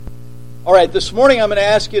All right, this morning I'm going to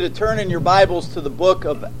ask you to turn in your Bibles to the book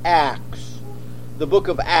of Acts. The book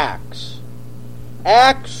of Acts.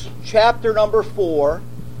 Acts chapter number 4.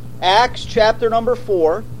 Acts chapter number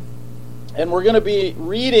 4. And we're going to be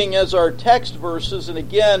reading as our text verses. And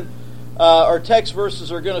again, our text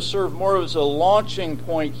verses are going to serve more as a launching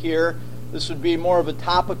point here. This would be more of a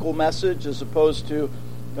topical message as opposed to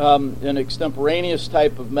an extemporaneous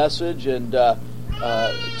type of message and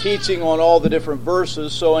teaching on all the different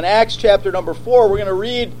verses. So in Acts chapter number 4, we're going to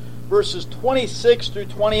read verses 26 through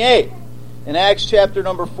 28. In Acts chapter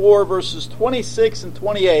number 4, verses 26 and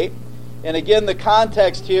 28. And again, the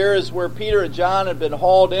context here is where Peter and John had been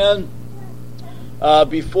hauled in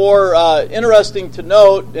before. Interesting to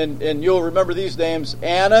note, and you'll remember these names,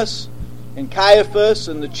 Annas and Caiaphas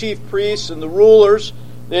and the chief priests and the rulers.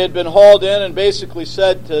 They had been hauled in and basically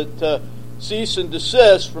said to cease and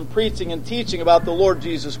desist from preaching and teaching about the Lord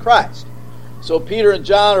Jesus Christ. So Peter and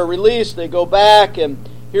John are released. They go back, and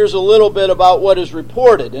here's a little bit about what is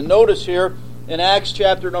reported. And notice here in Acts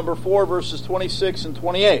chapter number 4, verses 26 and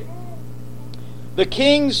 28. The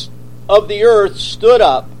kings of the earth stood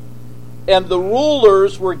up, and the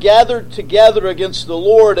rulers were gathered together against the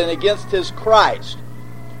Lord and against his Christ.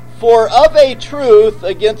 For of a truth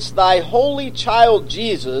against thy holy child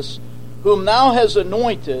Jesus, whom thou hast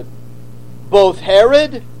anointed, both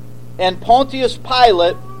Herod and Pontius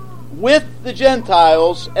Pilate with the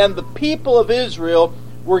Gentiles and the people of Israel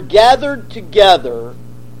were gathered together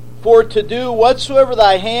for to do whatsoever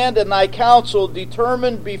thy hand and thy counsel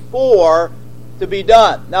determined before to be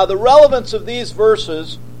done. Now the relevance of these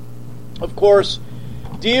verses, of course,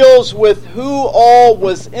 deals with who all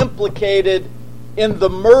was implicated in the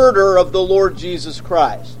murder of the Lord Jesus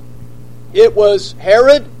Christ. It was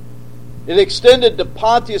Herod. It extended to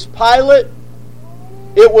Pontius Pilate.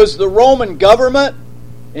 It was the Roman government.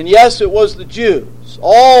 And yes, it was the Jews.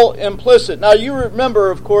 All implicit. Now you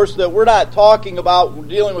remember, of course, that we're not talking about, we're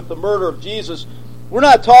dealing with the murder of Jesus. We're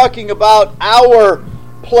not talking about our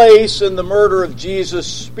place in the murder of Jesus,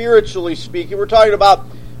 spiritually speaking. We're talking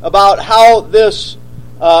about how this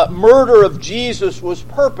murder of Jesus was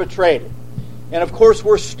perpetrated. And of course,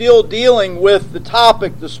 we're still dealing with the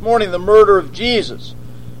topic this morning, the murder of Jesus.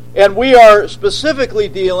 And we are specifically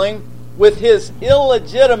dealing with his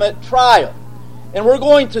illegitimate trial. And we're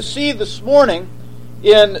going to see this morning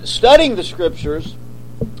in studying the Scriptures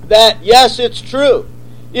that, yes, it's true.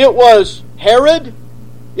 It was Herod,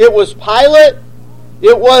 it was Pilate,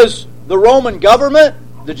 it was the Roman government,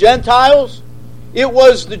 the Gentiles, it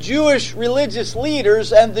was the Jewish religious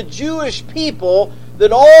leaders and the Jewish people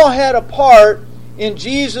that all had a part in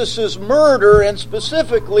Jesus' murder and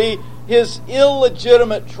specifically his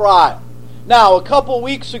illegitimate trial. Now, a couple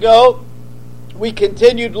weeks ago, we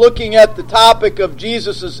continued looking at the topic of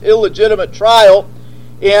Jesus' illegitimate trial,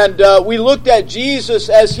 and we looked at Jesus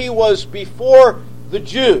as he was before the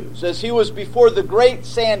Jews, as he was before the great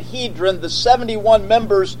Sanhedrin, the 71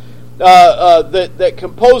 members that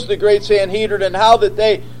composed the great Sanhedrin, and how that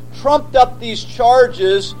they trumped up these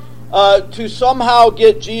charges to somehow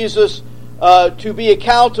get Jesus to be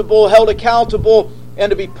accountable, held accountable, and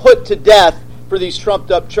to be put to death for these trumped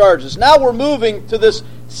up charges. Now we're moving to this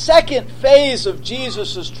second phase of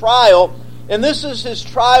Jesus' trial, and this is his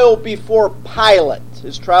trial before Pilate.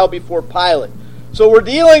 His trial before Pilate. So we're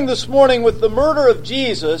dealing this morning with the murder of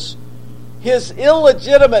Jesus, his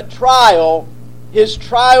illegitimate trial, his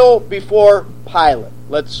trial before Pilate.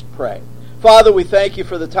 Let's pray. Father, we thank you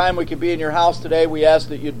for the time we could be in your house today. We ask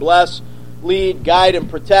that you'd bless, lead, guide, and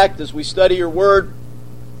protect as we study your word.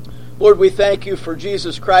 Lord, we thank you for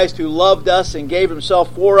Jesus Christ who loved us and gave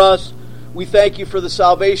himself for us. We thank you for the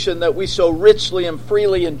salvation that we so richly and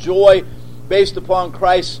freely enjoy based upon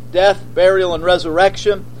Christ's death, burial, and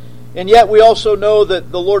resurrection. And yet we also know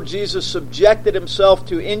that the Lord Jesus subjected himself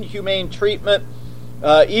to inhumane treatment,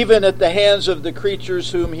 even at the hands of the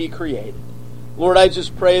creatures whom he created. Lord, I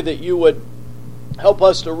just pray that you would help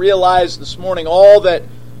us to realize this morning all that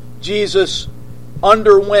Jesus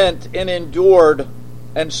underwent and endured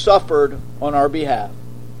and suffered on our behalf.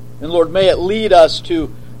 And Lord, may it lead us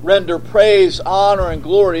to render praise, honor, and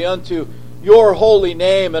glory unto your holy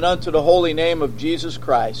name and unto the holy name of Jesus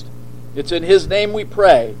Christ. It's in his name we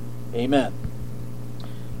pray. Amen.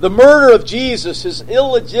 The murder of Jesus, his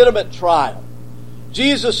illegitimate trial.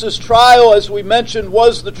 Jesus' trial, as we mentioned,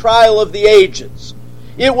 was the trial of the ages.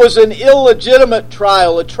 It was an illegitimate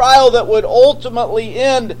trial, a trial that would ultimately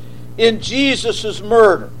end in Jesus'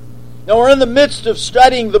 murder. Now we're in the midst of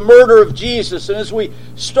studying the murder of Jesus, and as we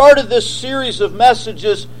started this series of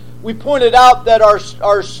messages, we pointed out that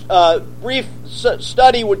our brief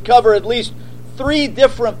study would cover at least three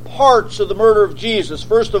different parts of the murder of Jesus.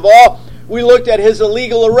 First of all, we looked at his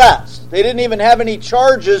illegal arrest. They didn't even have any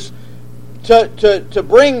charges to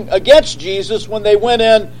bring against Jesus when they went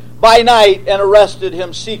in by night and arrested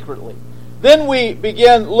him secretly. Then we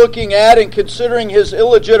began looking at and considering his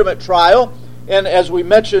illegitimate trial. And as we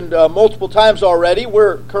mentioned multiple times already,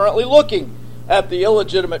 we're currently looking at the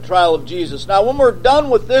illegitimate trial of Jesus. Now, when we're done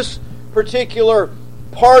with this particular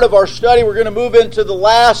part of our study, we're going to move into the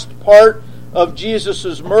last part of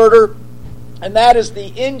Jesus' murder, and that is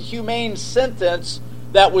the inhumane sentence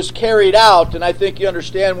that was carried out, and I think you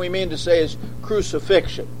understand we mean to say is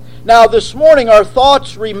crucifixion. Now, this morning, our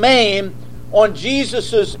thoughts remain on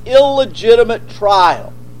Jesus' illegitimate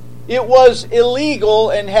trial. It was illegal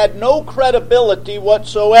and had no credibility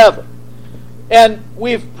whatsoever. And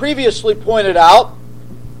we've previously pointed out,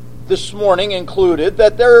 this morning included,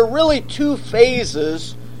 that there are really two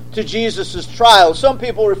phases to Jesus' trial. Some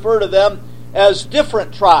people refer to them as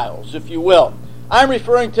different trials, if you will. I'm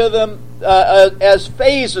referring to them as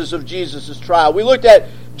phases of Jesus' trial. We looked at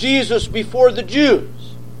Jesus before the Jews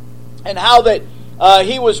and how that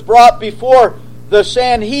he was brought before the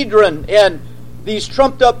Sanhedrin, and these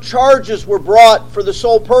trumped-up charges were brought for the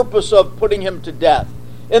sole purpose of putting him to death.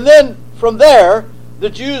 And then from there, the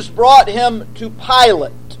Jews brought him to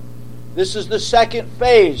Pilate. This is the second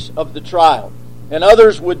phase of the trial. And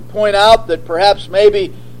others would point out that perhaps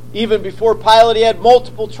maybe even before Pilate he had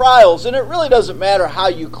multiple trials. And it really doesn't matter how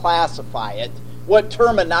you classify it, what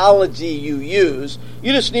terminology you use.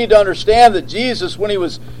 You just need to understand that Jesus, when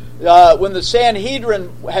the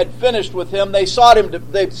Sanhedrin had finished with him, they sent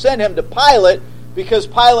him to Pilate because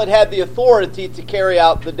Pilate had the authority to carry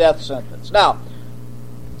out the death sentence. Now,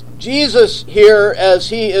 Jesus here, as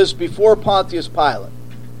he is before Pontius Pilate,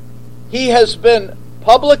 he has been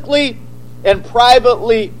publicly and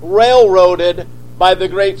privately railroaded by the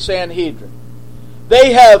great Sanhedrin.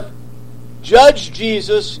 They have judged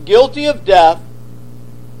Jesus guilty of death,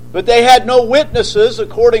 but they had no witnesses,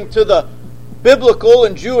 according to the biblical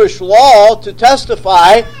and Jewish law, to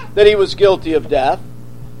testify that he was guilty of death.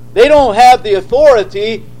 They don't have the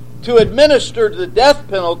authority to administer the death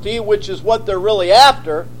penalty, which is what they're really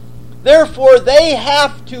after. Therefore, they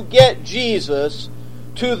have to get Jesus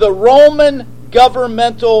to the Roman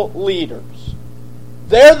governmental leaders.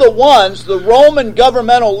 They're the Roman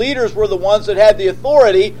governmental leaders were the ones that had the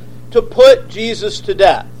authority to put Jesus to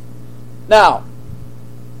death. Now,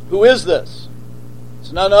 who is this?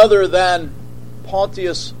 It's none other than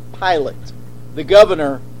Pontius Pilate, the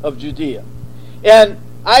governor of Judea. And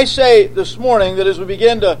I say this morning that as we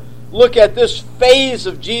begin to look at this phase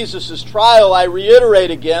of Jesus' trial, I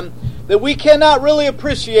reiterate again that we cannot really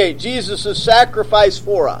appreciate Jesus' sacrifice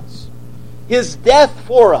for us, his death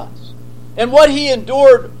for us, and what he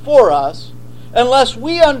endured for us, unless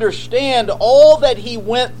we understand all that he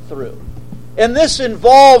went through. And this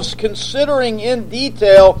involves considering in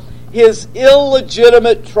detail his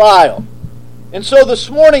illegitimate trial. And so this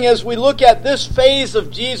morning, as we look at this phase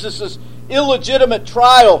of Jesus' illegitimate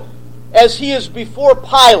trial, as he is before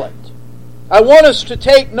Pilate, I want us to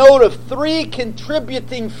take note of three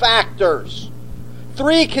contributing factors.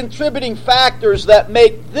 Three contributing factors that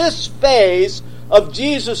make this phase of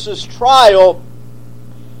Jesus' trial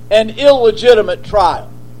an illegitimate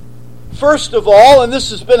trial. First of all, and this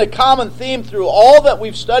has been a common theme through all that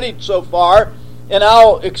we've studied so far, and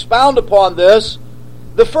I'll expound upon this,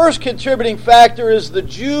 the first contributing factor is the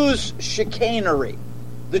Jews' chicanery.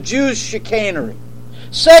 The Jews' chicanery.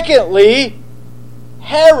 Secondly,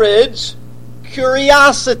 Herod's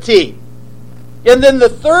curiosity. And then the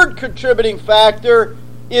third contributing factor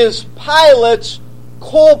is Pilate's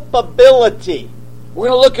culpability. We're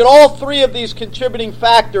going to look at all three of these contributing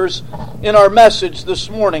factors in our message this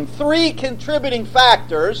morning. Three contributing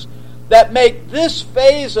factors that make this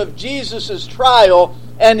phase of Jesus' trial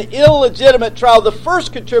an illegitimate trial. The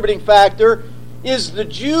first contributing factor is the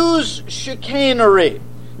Jews' chicanery.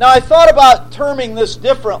 Now, I thought about terming this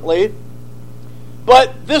differently,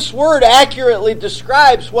 but this word accurately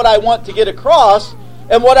describes what I want to get across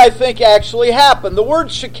and what I think actually happened. The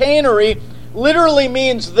word chicanery literally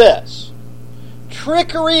means this: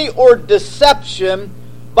 trickery or deception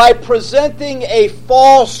by presenting a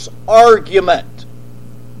false argument.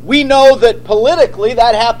 We know that politically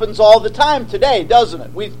that happens all the time today, doesn't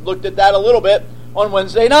it? We looked at that a little bit on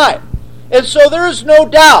Wednesday night. And so there is no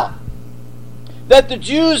doubt that the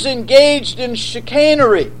Jews engaged in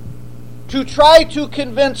chicanery to try to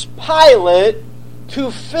convince Pilate to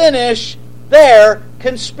finish their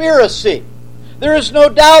conspiracy. There is no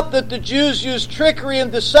doubt that the Jews used trickery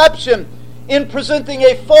and deception in presenting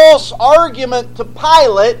a false argument to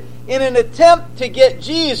Pilate in an attempt to get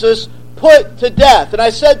Jesus put to death. And I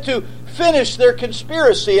said to finish their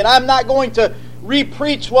conspiracy. And I'm not going to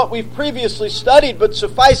re-preach what we've previously studied, but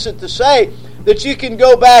suffice it to say that you can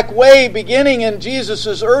go back way beginning in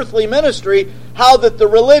Jesus' earthly ministry, how that the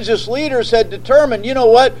religious leaders had determined, you know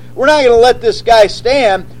what, we're not going to let this guy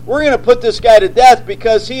stand. We're going to put this guy to death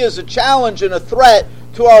because he is a challenge and a threat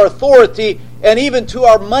to our authority and even to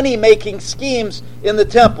our money-making schemes in the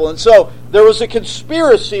temple. And so there was a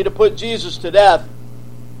conspiracy to put Jesus to death,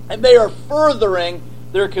 and they are furthering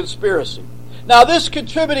their conspiracy. Now, this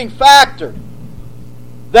contributing factor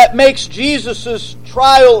that makes Jesus'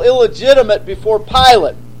 trial illegitimate before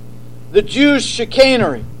Pilate, the Jews'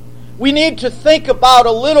 chicanery, we need to think about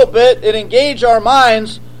a little bit and engage our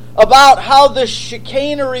minds about how this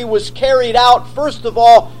chicanery was carried out, first of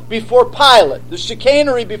all, before Pilate. The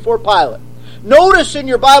chicanery before Pilate. Notice in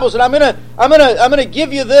your Bibles, and I'm gonna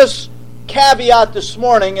give you this caveat this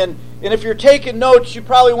morning, and if you're taking notes, you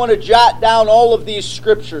probably want to jot down all of these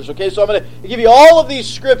scriptures. Okay, so I'm going to give you all of these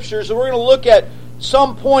scriptures, and we're going to look at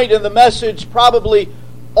some point in the message, probably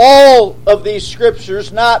all of these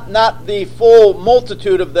scriptures, not the full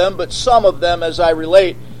multitude of them, but some of them as I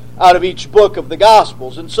relate out of each book of the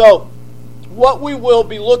Gospels. And so, what we will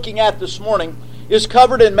be looking at this morning is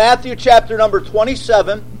covered in Matthew chapter number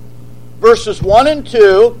 27, verses 1 and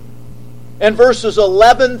 2, and verses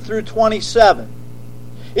 11 through 27.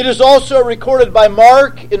 It is also recorded by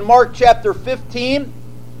Mark in Mark chapter 15,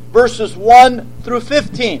 verses 1 through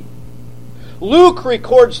 15. Luke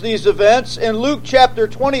records these events in Luke chapter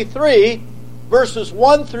 23, verses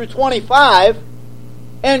 1 through 25.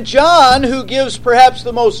 And John, who gives perhaps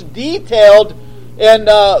the most detailed and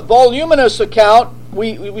voluminous account,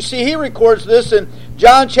 we see he records this in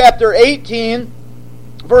John chapter 18,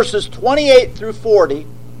 verses 28 through 40,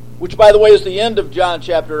 which, by the way, is the end of John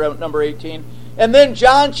chapter number 18. And then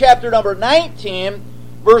John chapter number 19,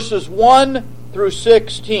 verses 1 through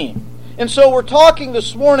 16. And so we're talking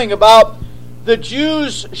this morning about the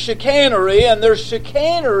Jews' chicanery and their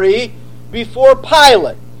chicanery before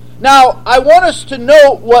Pilate. Now, I want us to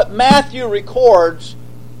note what Matthew records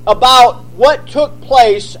about what took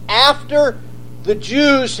place after the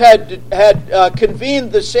Jews had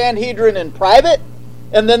convened the Sanhedrin in private,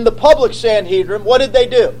 and then the public Sanhedrin. What did they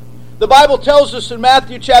do? The Bible tells us in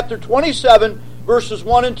Matthew chapter 27, verses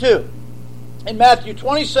 1 and 2. In Matthew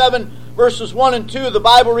 27, verses 1 and 2, the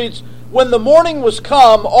Bible reads, "When the morning was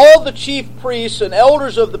come, all the chief priests and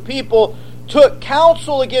elders of the people took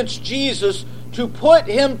counsel against Jesus to put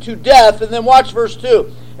him to death." And then watch verse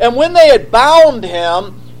 2. "And when they had bound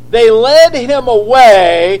him, they led him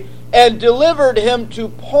away and delivered him to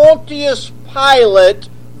Pontius Pilate,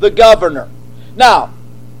 the governor." Now,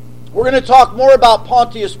 we're going to talk more about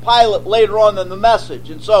Pontius Pilate later on in the message.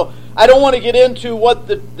 And so I don't want to get into what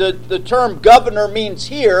the term governor means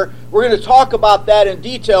here. We're going to talk about that in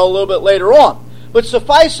detail a little bit later on. But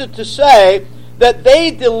suffice it to say that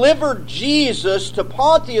they delivered Jesus to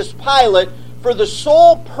Pontius Pilate for the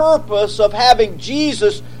sole purpose of having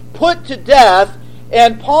Jesus put to death,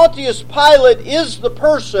 and Pontius Pilate is the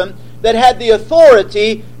person that had the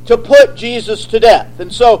authority to put Jesus to death.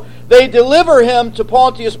 And so they deliver him to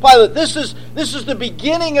Pontius Pilate. This is the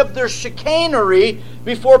beginning of their chicanery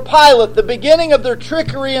before Pilate, the beginning of their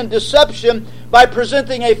trickery and deception by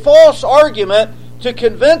presenting a false argument to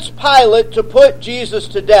convince Pilate to put Jesus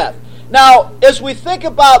to death. Now, as we think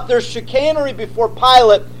about their chicanery before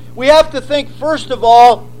Pilate, we have to think first of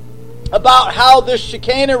all about how this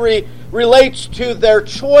chicanery relates to their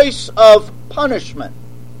choice of punishment.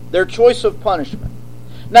 Their choice of punishment.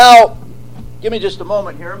 Now, give me just a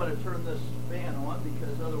moment here. I'm going to turn this fan on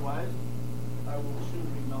because otherwise I will soon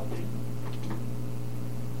be melting.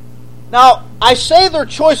 Now, I say their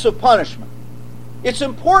choice of punishment. It's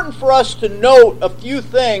important for us to note a few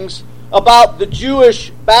things about the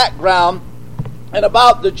Jewish background and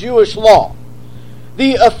about the Jewish law.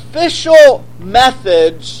 The official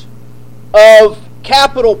methods of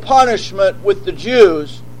capital punishment with the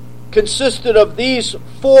Jews consisted of these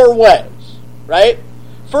 4 ways, right?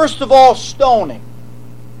 First of all, stoning.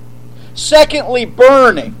 Secondly,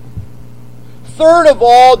 burning. Third of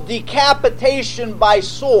all, decapitation by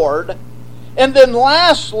sword. And then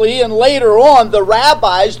lastly, and later on, the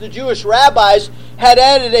rabbis, the Jewish rabbis, had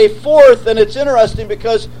added a fourth, and it's interesting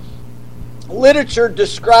because literature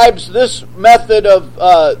describes this method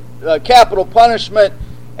of capital punishment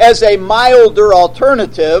as a milder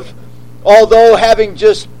alternative, although having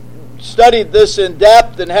just studied this in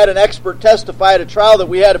depth and had an expert testify at a trial that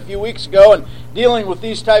we had a few weeks ago and dealing with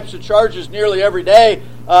these types of charges nearly every day,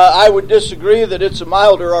 I would disagree that it's a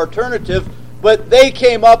milder alternative, but they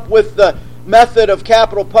came up with the method of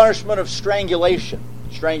capital punishment of strangulation.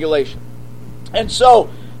 And so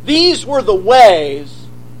These were the ways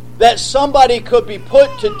that somebody could be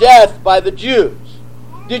put to death by the Jews.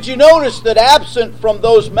 Did you notice that absent from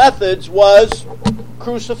those methods was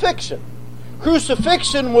crucifixion?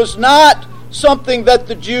 Crucifixion was not something that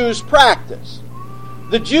the Jews practiced.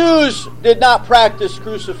 The Jews did not practice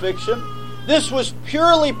crucifixion. This was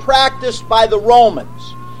purely practiced by the Romans.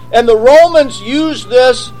 And the Romans used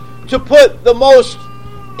this to put the most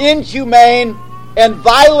inhumane and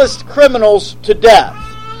vilest criminals to death.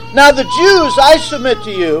 Now the Jews, I submit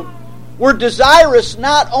to you, were desirous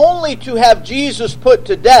not only to have Jesus put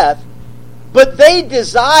to death, but they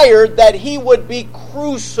desired that he would be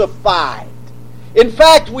crucified. In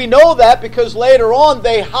fact, we know that because later on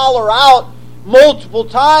they holler out multiple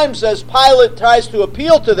times as Pilate tries to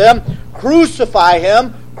appeal to them, crucify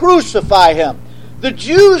him, crucify him. The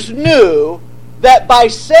Jews knew that by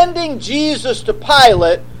sending Jesus to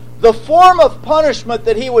Pilate, the form of punishment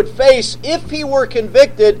that he would face if he were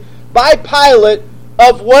convicted by Pilate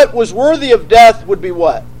of what was worthy of death would be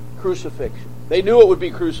what? Crucifixion. They knew it would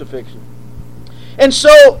be crucifixion. And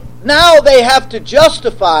so now they have to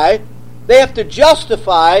justify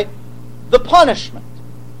the punishment.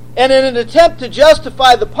 And in an attempt to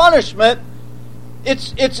justify the punishment,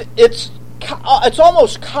 it's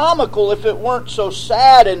almost comical if it weren't so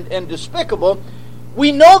sad and despicable.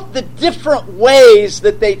 We note the different ways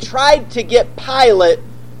that they tried to get Pilate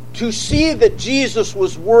to see that Jesus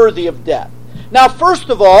was worthy of death. Now, first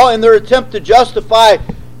of all, in their attempt to justify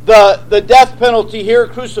the death penalty here,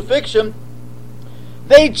 crucifixion,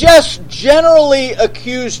 they just generally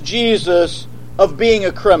accuse Jesus of being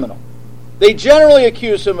a criminal. They generally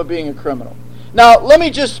accuse him of being a criminal. Now, let me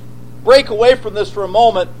just break away from this for a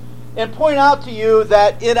moment and point out to you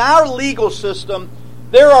that in our legal system,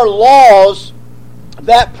 there are laws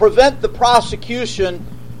that prevent the prosecution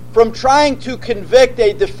from trying to convict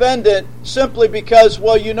a defendant simply because,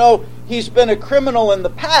 well, you know, he's been a criminal in the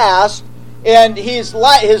past and his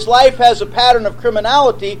life has a pattern of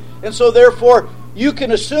criminality, and so therefore you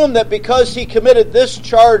can assume that because he committed this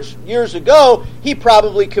charge years ago, he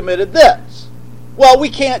probably committed this. Well, we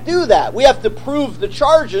can't do that. We have to prove the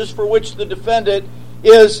charges for which the defendant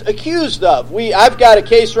is accused of. I've got a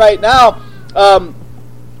case right now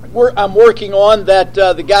I'm working on that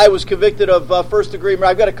the guy was convicted of first-degree murder.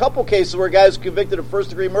 I've got a couple cases where a guy was convicted of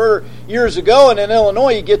first-degree murder years ago, and in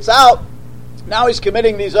Illinois he gets out. Now he's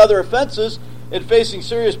committing these other offenses and facing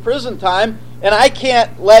serious prison time, and I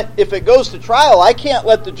can't if it goes to trial, I can't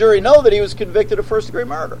let the jury know that he was convicted of first-degree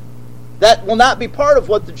murder. That will not be part of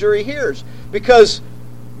what the jury hears, because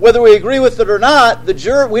whether we agree with it or not,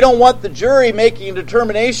 we don't want the jury making a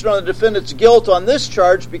determination on the defendant's guilt on this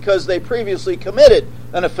charge because they previously committed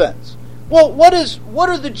an offense. Well, what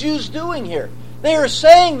are the Jews doing here? They are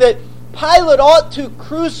saying that Pilate ought to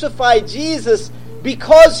crucify Jesus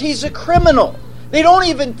because he's a criminal. They don't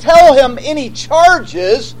even tell him any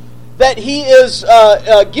charges that he is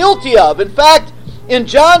guilty of. In fact, in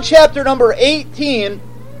John chapter number 18,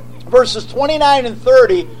 verses 29 and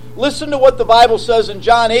 30, listen to what the Bible says in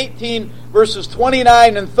John 18, verses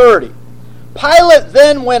 29 and 30. Pilate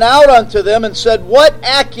then went out unto them and said, What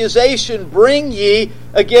accusation bring ye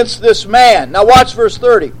against this man? Now watch verse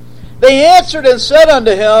 30. They answered and said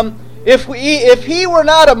unto him, If he were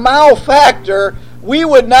not a malefactor, we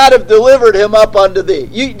would not have delivered him up unto thee.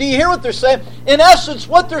 Do you hear what they're saying? In essence,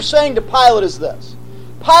 what they're saying to Pilate is this.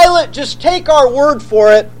 Pilate, just take our word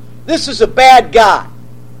for it. This is a bad guy.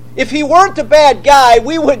 If he weren't a bad guy,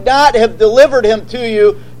 we would not have delivered him to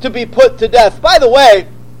you to be put to death. By the way,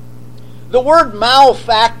 the word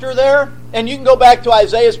malefactor there, and you can go back to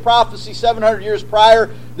Isaiah's prophecy 700 years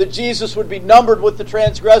prior that Jesus would be numbered with the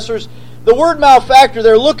transgressors. The word malefactor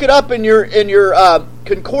there, look it up in your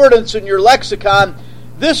concordance, in your lexicon.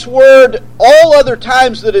 This word, all other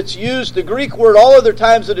times that it's used, the Greek word, all other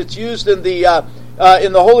times that it's used in the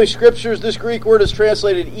Holy Scriptures, this Greek word is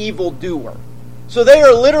translated evildoer. So they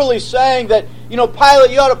are literally saying that,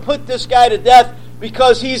 Pilate, you ought to put this guy to death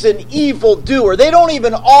because he's an evildoer. They don't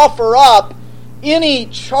even offer up any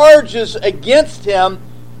charges against him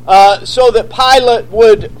so that Pilate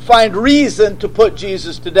would find reason to put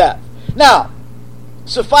Jesus to death. Now,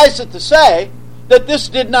 suffice it to say that this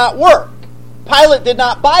did not work. Pilate did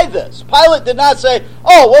not buy this. Pilate did not say,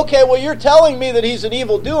 oh, okay, well, you're telling me that he's an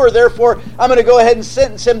evildoer, therefore I'm going to go ahead and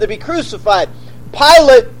sentence him to be crucified.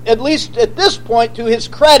 Pilate, at least at this point, to his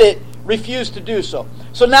credit, refused to do so.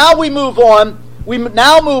 So now we move on. We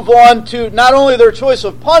now move on to not only their choice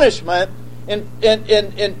of punishment in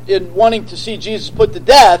wanting to see Jesus put to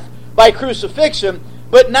death by crucifixion,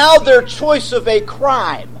 but now their choice of a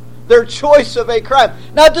crime. Their choice of a crime.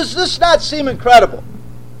 Now, does this not seem incredible?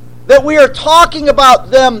 that we are talking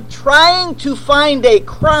about them trying to find a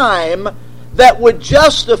crime that would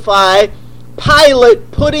justify Pilate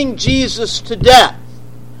putting Jesus to death.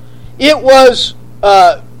 It was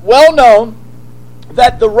well known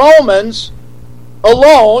that the Romans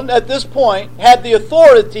alone, at this point, had the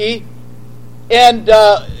authority and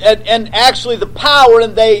actually the power,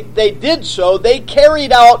 and they did so. They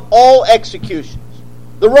carried out all executions.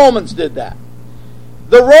 The Romans did that.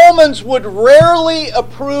 The Romans would rarely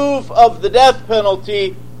approve of the death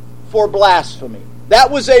penalty for blasphemy.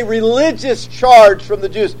 That was a religious charge from the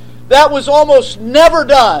Jews. That was almost never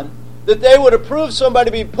done, that they would approve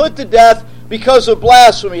somebody to be put to death because of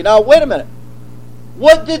blasphemy. Now, wait a minute.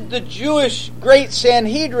 What did the Jewish Great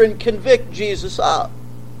Sanhedrin convict Jesus of?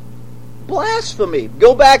 Blasphemy.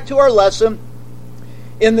 Go back to our lesson,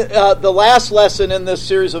 in the last lesson in this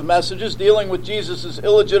series of messages, dealing with Jesus'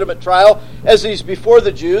 illegitimate trial as he's before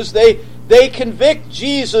the Jews. They convict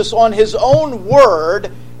Jesus on his own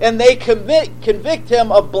word, and they convict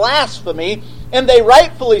him of blasphemy, and they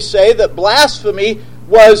rightfully say that blasphemy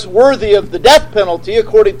was worthy of the death penalty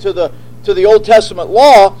according to the Old Testament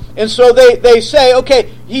law. And so they say,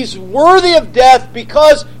 okay, he's worthy of death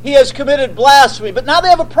because he has committed blasphemy. But now they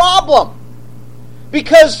have a problem,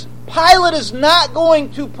 because Pilate is not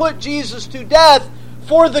going to put Jesus to death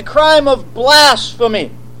for the crime of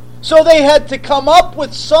blasphemy. So they had to come up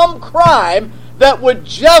with some crime that would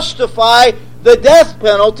justify the death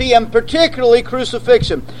penalty, and particularly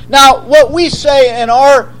crucifixion. Now, what we say in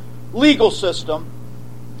our legal system,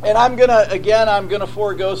 and I'm going to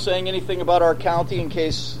forego saying anything about our county in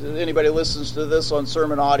case anybody listens to this on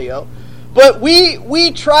sermon audio, but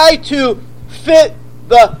we try to fit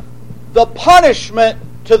the punishment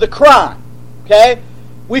to the crime. Okay?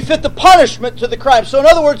 We fit the punishment to the crime. So in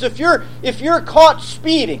other words, if you're caught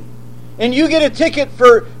speeding and you get a ticket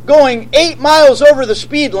for going 8 miles over the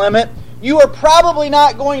speed limit, you are probably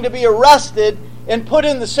not going to be arrested and put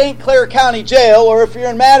in the St. Clair County Jail, or if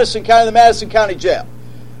you're in Madison County, the Madison County Jail.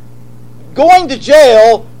 Going to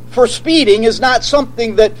jail for speeding is not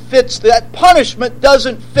something that fits, that punishment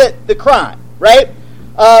doesn't fit the crime, right?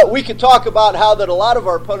 We could talk about how that a lot of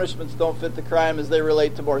our punishments don't fit the crime as they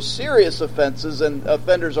relate to more serious offenses, and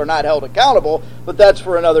offenders are not held accountable, but that's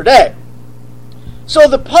for another day. So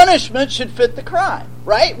the punishment should fit the crime,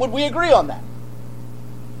 right? Would we agree on that?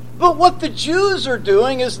 But what the Jews are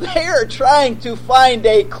doing is they are trying to find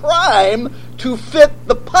a crime to fit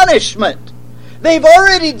the punishment. They've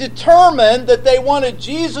already determined that they wanted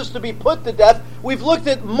Jesus to be put to death. We've looked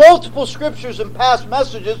at multiple scriptures in past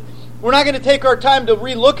messages. We're not going to take our time to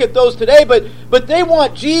relook at those today, but they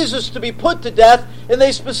want Jesus to be put to death, and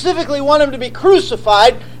they specifically want him to be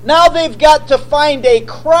crucified. Now they've got to find a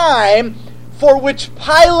crime for which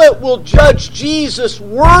Pilate will judge Jesus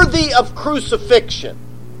worthy of crucifixion.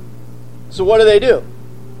 So what do?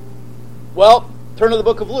 Well, turn to the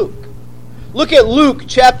book of Luke. Look at Luke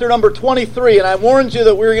chapter number 23, and I warned you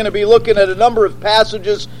that we were going to be looking at a number of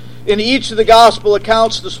passages in each of the gospel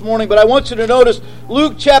accounts this morning, but I want you to notice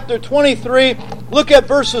Luke chapter 23, look at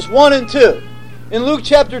verses 1 and 2. In Luke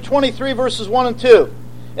chapter 23, verses 1 and 2.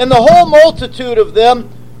 And the whole multitude of them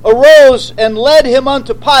arose and led him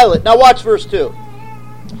unto Pilate. Now watch verse 2.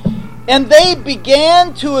 And they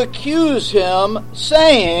began to accuse him,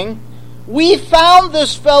 saying, We found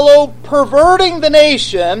this fellow perverting the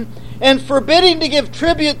nation and forbidding to give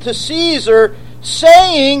tribute to Caesar,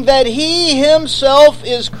 saying that he himself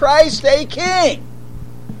is Christ a king.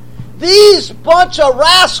 These bunch of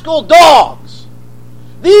rascal dogs,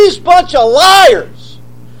 these bunch of liars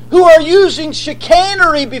who are using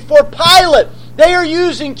chicanery before Pilate, they are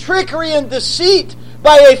using trickery and deceit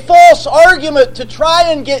by a false argument to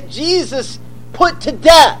try and get Jesus put to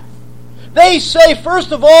death. They say,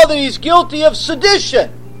 first of all, that he's guilty of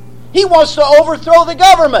sedition. He wants to overthrow the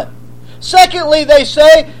government. Secondly, they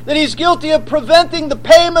say that he's guilty of preventing the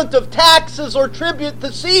payment of taxes or tribute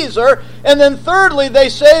to Caesar. And then thirdly, they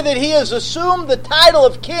say that he has assumed the title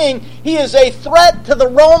of king. He is a threat to the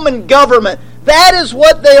Roman government. That is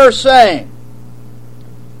what they are saying.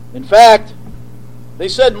 In fact, they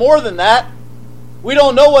said more than that. We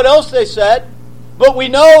don't know what else they said, but we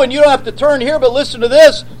know, and you don't have to turn here, but listen to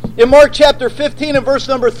this. In Mark chapter 15 and verse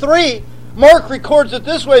number 3, Mark records it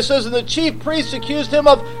this way. It says, And the chief priests accused him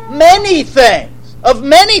of many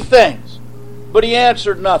things, but he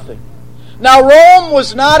answered nothing. Now Rome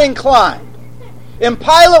was not inclined, and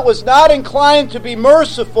Pilate was not inclined to be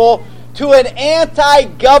merciful to an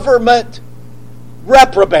anti-government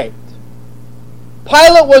reprobate.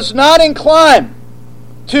 Pilate was not inclined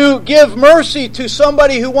to give mercy to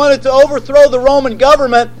somebody who wanted to overthrow the Roman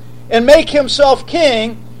government and make himself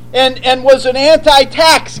king. and was an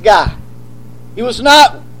anti-tax guy. It was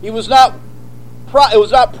not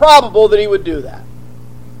probable that he would do that.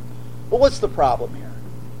 But what's the problem here?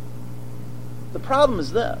 The problem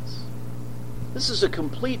is this. This is a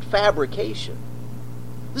complete fabrication.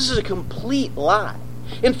 This is a complete lie.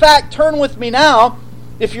 In fact, turn with me now,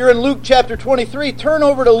 if you're in Luke chapter 23, turn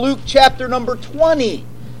over to Luke chapter number 20.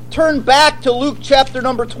 Turn back to Luke chapter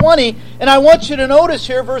number 20, and I want you to notice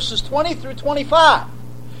here verses 20 through 25.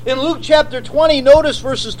 In Luke chapter 20, notice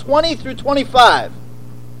verses 20 through 25.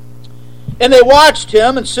 And they watched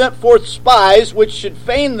him and sent forth spies, which should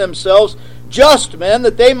feign themselves just men,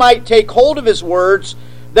 that they might take hold of his words,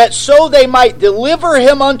 that so they might deliver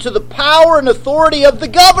him unto the power and authority of the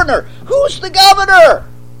governor. Who's the governor?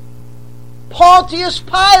 Pontius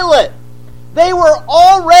Pilate. They were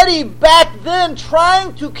already back then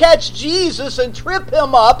trying to catch Jesus and trip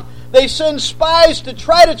him up. They send spies to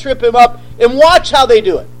try to trip him up, and watch how they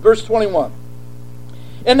do it. Verse 21.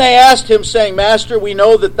 And they asked him, saying, Master, we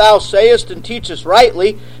know that thou sayest and teachest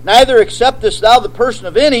rightly, neither acceptest thou the person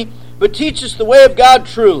of any, but teachest the way of God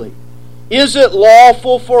truly. Is it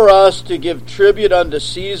lawful for us to give tribute unto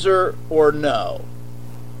Caesar or no?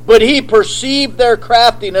 But he perceived their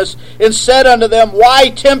craftiness, and said unto them, Why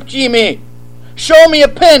tempt ye me? Show me a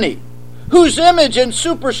penny. Whose image and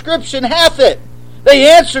superscription hath it? They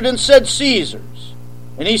answered and said, Caesar's.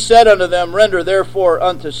 And he said unto them, Render therefore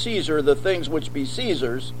unto Caesar the things which be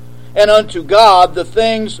Caesar's, and unto God the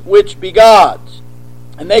things which be God's.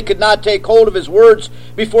 And they could not take hold of his words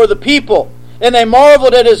before the people. And they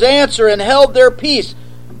marveled at his answer and held their peace.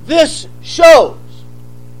 This shows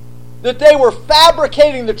that they were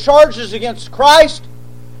fabricating the charges against Christ,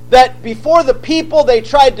 that before the people they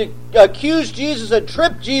tried to accuse Jesus and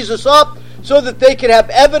trip Jesus up so that they could have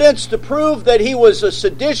evidence to prove that he was a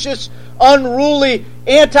seditious, unruly,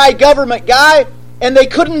 anti-government guy, and they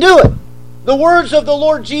couldn't do it. The words of the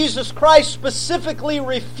Lord Jesus Christ specifically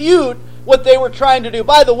refute what they were trying to do.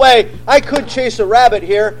 By the way, I could chase a rabbit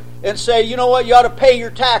here and say, you know what, you ought to pay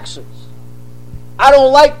your taxes. I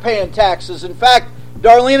don't like paying taxes. In fact,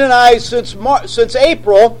 Darlene and I, since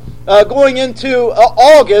April, going into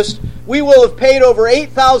August, we will have paid over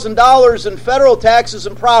 $8,000 in federal taxes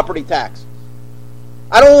and property taxes.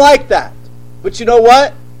 I don't like that. But you know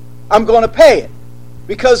what? I'm going to pay it.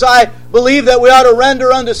 Because I believe that we ought to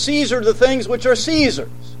render unto Caesar the things which are Caesar's,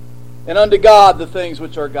 and unto God the things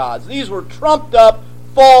which are God's. These were trumped up,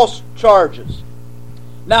 false charges.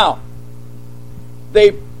 Now,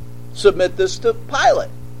 they submit this to Pilate.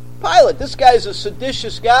 Pilate, this guy's a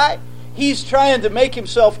seditious guy. He's trying to make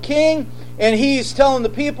himself king, and he's telling the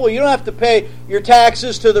people, you don't have to pay your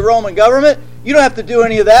taxes to the Roman government. You don't have to do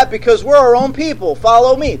any of that because we're our own people.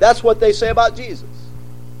 Follow me. That's what they say about Jesus.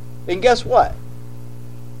 And guess what?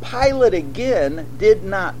 Pilate again did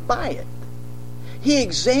not buy it. He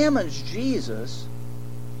examines Jesus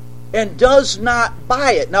and does not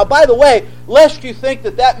buy it. Now, by the way, lest you think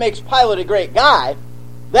that makes Pilate a great guy,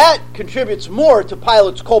 that contributes more to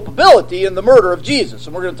Pilate's culpability in the murder of Jesus.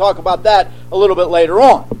 And we're going to talk about that a little bit later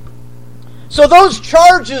on. So those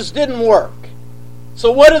charges didn't work.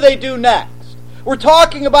 So what do they do next? We're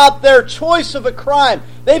talking about their choice of a crime.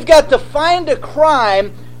 They've got to find a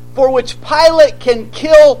crime for which Pilate can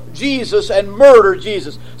kill Jesus and murder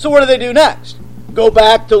Jesus. So what do they do next? Go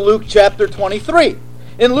back to Luke chapter 23.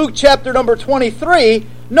 In Luke chapter number 23,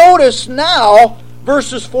 notice now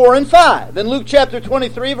verses 4 and 5. In Luke chapter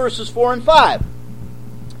 23, verses 4 and 5.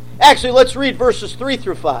 Actually, let's read verses 3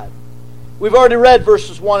 through 5. We've already read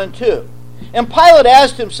verses 1 and 2. And Pilate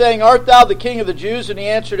asked him, saying, Art thou the king of the Jews? And he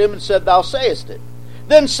answered him and said, Thou sayest it.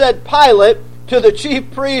 Then said Pilate to the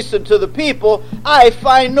chief priests and to the people, I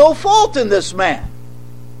find no fault in this man.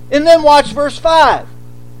 And then watch verse 5.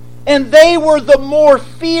 And they were the more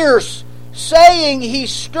fierce, saying, He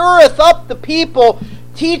stirreth up the people,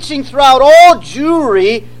 teaching throughout all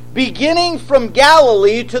Jewry, beginning from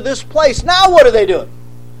Galilee to this place. Now what are they doing?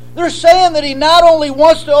 They're saying that he not only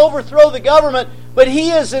wants to overthrow the government, but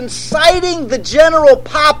he is inciting the general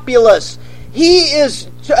populace. He is,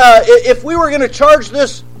 if we were going to charge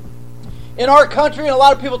this in our country, and a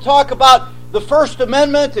lot of people talk about the First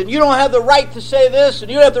Amendment, and you don't have the right to say this,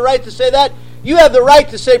 and you have the right to say that. You have the right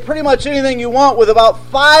to say pretty much anything you want with about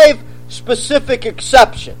 5 specific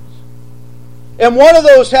exceptions. And one of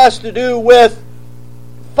those has to do with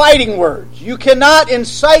fighting words. You cannot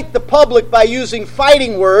incite the public by using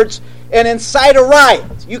fighting words and incite a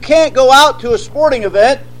riot. You can't go out to a sporting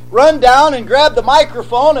event, run down and grab the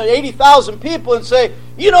microphone at 80,000 people and say,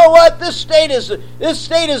 you know what, this state is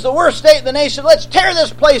the worst state in the nation. Let's tear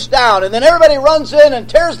this place down. And then everybody runs in and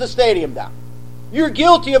tears the stadium down. You're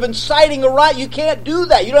guilty of inciting a riot. You can't do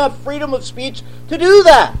that. You don't have freedom of speech to do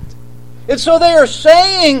that. And so they are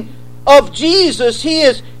saying of Jesus, He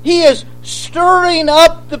is stirring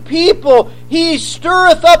up the people. He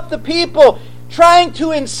stirreth up the people, trying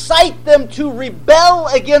to incite them to rebel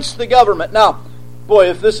against the government. Now, boy,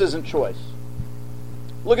 if this isn't choice.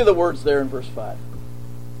 Look at the words there in verse 5.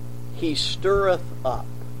 He stirreth up.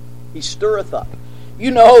 He stirreth up.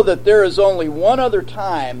 You know that there is only one other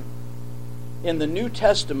time in the New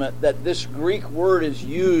Testament that this Greek word is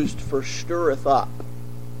used for stirreth up.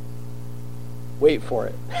 Wait for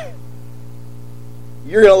it.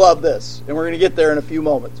 You're going to love this, and we're going to get there in a few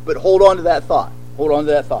moments. But hold on to that thought. Hold on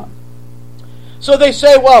to that thought. So they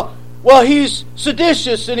say, well, he's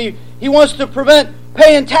seditious, and he wants to prevent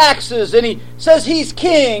paying taxes, and he says he's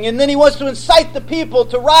king, and then he wants to incite the people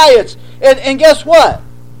to riots. And guess what?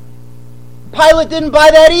 Pilate didn't buy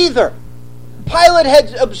that either. Pilate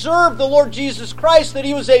had observed the Lord Jesus Christ, that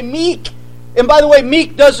he was a meek. And by the way,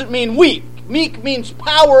 meek doesn't mean weak. Meek means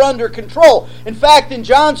power under control. In fact, in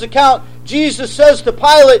John's account, Jesus says to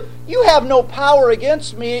Pilate, you have no power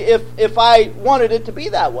against me if I wanted it to be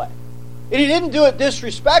that way. And he didn't do it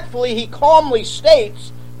disrespectfully. He calmly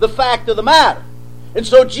states the fact of the matter. And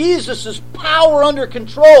so Jesus is power under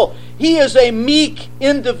control. He is a meek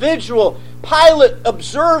individual. Pilate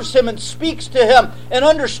observes him and speaks to him and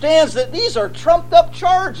understands that these are trumped up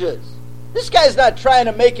charges. This guy's not trying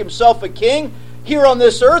to make himself a king here on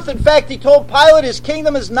this earth. In fact, he told Pilate his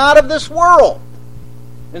kingdom is not of this world.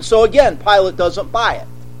 And so again, Pilate doesn't buy it.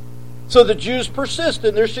 So the Jews persist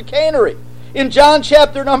in their chicanery. In John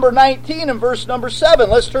chapter number 19 and verse number 7,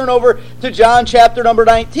 let's turn over to John chapter number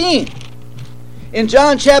 19. In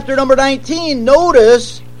John chapter number 19,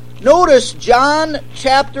 notice John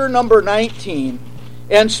chapter number 19,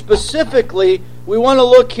 and specifically, we want to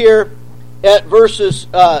look here at verses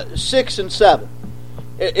 6 and 7.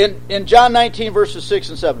 In John 19, verses 6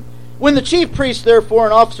 and 7. When the chief priests, therefore,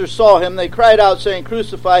 and officers saw him, they cried out, saying,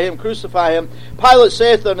 Crucify him, crucify him. Pilate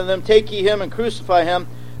saith unto them, Take ye him and crucify him,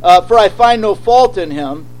 for I find no fault in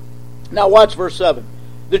him. Now watch verse 7.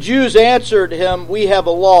 The Jews answered him, We have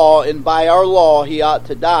a law, and by our law he ought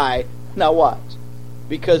to die. Now watch.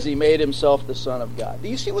 Because he made himself the Son of God. Do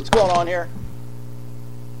you see what's going on here?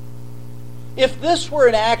 If this were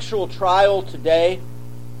an actual trial today,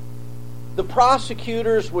 the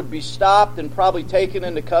prosecutors would be stopped and probably taken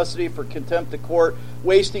into custody for contempt of court,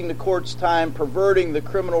 wasting the court's time, perverting the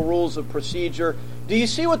criminal rules of procedure. Do you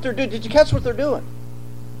see what they're doing? Did you catch what they're doing?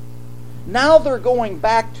 Now they're going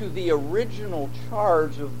back to the original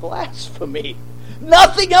charge of blasphemy.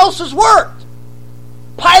 Nothing else has worked.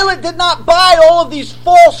 Pilate did not buy all of these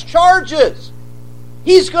false charges.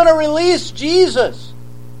 He's going to release Jesus.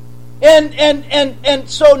 And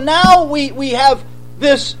so now we have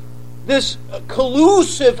this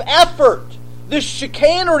collusive effort, this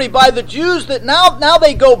chicanery by the Jews that now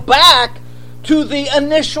they go back to the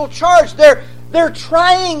initial charge. They're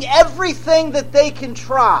trying everything that they can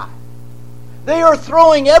try. They are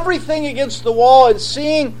throwing everything against the wall and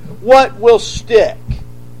seeing what will stick.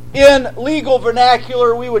 In legal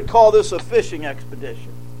vernacular, we would call this a fishing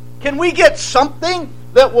expedition. Can we get something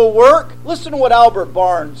that will work? Listen to what Albert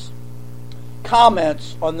Barnes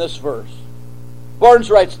comments on this verse.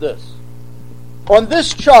 Barnes writes this. On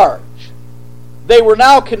this charge, they were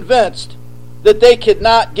now convinced that they could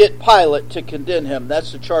not get Pilate to condemn him.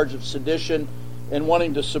 That's the charge of sedition and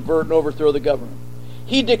wanting to subvert and overthrow the government.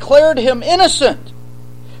 He declared him innocent.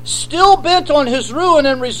 Still bent on his ruin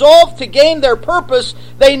and resolved to gain their purpose,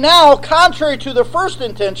 they now, contrary to their first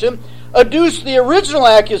intention, adduced the original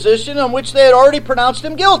accusation on which they had already pronounced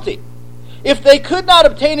him guilty. If they could not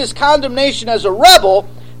obtain his condemnation as a rebel,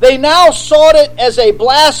 they now sought it as a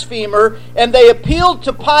blasphemer, and they appealed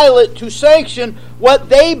to Pilate to sanction what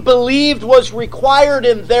they believed was required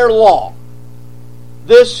in their law.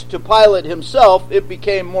 This, to Pilate himself, it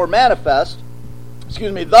became more manifest.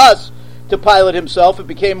 Thus, to Pilate himself, it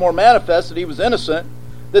became more manifest that he was innocent,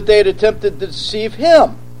 that they had attempted to deceive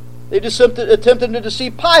him. They attempted to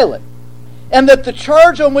deceive Pilate. And that the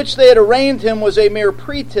charge on which they had arraigned him was a mere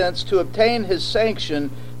pretense to obtain his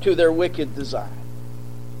sanction to their wicked design.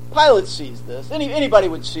 Pilate sees this. Anybody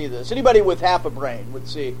would see this. Anybody with half a brain would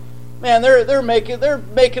see, man, they're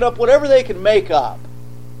making up whatever they can make up.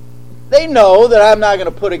 They know that I'm not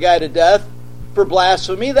going to put a guy to death for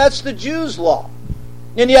blasphemy. That's the Jews' law.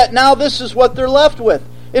 And yet now this is what they're left with.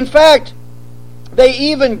 In fact, they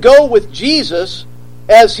even go with Jesus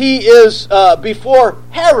as he is before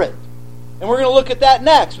Herod. And we're going to look at that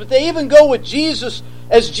next. But they even go with Jesus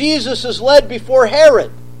as Jesus is led before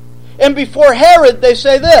Herod. And before Herod, they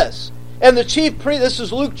say this. And the chief priest, this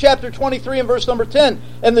is Luke chapter 23 and verse number 10,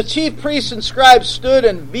 and the chief priests and scribes stood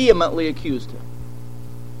and vehemently accused him.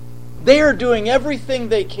 They are doing everything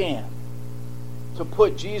they can to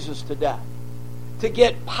put Jesus to death, to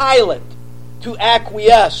get Pilate to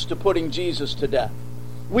acquiesce to putting Jesus to death.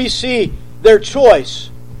 We see their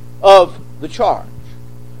choice of the charge.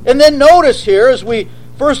 And then notice here, as we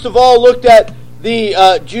first of all looked at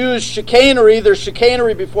the Jews' chicanery, their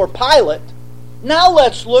chicanery before Pilate, now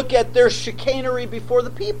let's look at their chicanery before the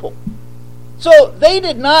people. So they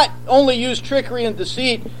did not only use trickery and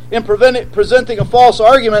deceit in presenting a false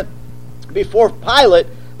argument before Pilate,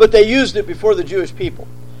 but they used it before the Jewish people.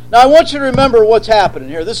 Now I want you to remember what's happening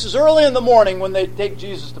here. This is early in the morning when they take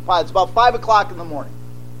Jesus to Pilate. It's about 5 o'clock in the morning.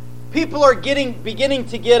 People are beginning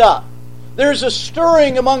to get up. There's a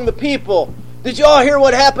stirring among the people. Did you all hear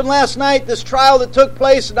what happened last night? This trial that took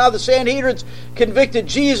place, and now the Sanhedrin's convicted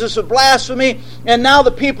Jesus of blasphemy, and now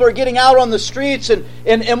the people are getting out on the streets, and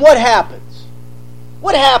what happens?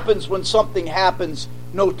 What happens when something happens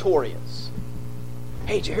notorious?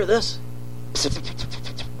 Hey, did you hear this?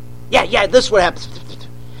 Yeah, this is what happens.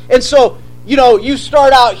 And so, you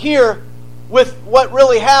start out here with what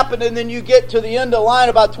really happened, and then you get to the end of the line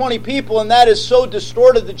about 20 people, and that is so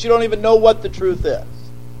distorted that you don't even know what the truth is.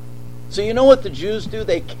 So you know what the Jews do?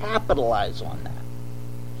 They capitalize on that.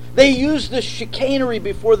 They use this chicanery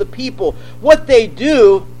before the people. What they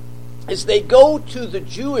do is they go to the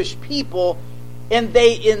Jewish people and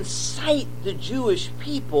they incite the Jewish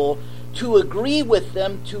people to agree with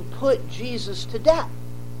them to put Jesus to death.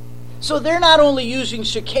 So they're not only using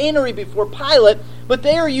chicanery before Pilate, but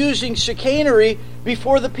they are using chicanery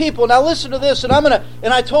before the people. Now listen to this, and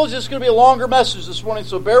I told you it's going to be a longer message this morning,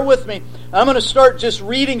 so bear with me. I'm going to start just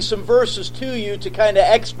reading some verses to you to kind of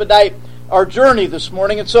expedite our journey this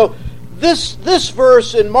morning. And so this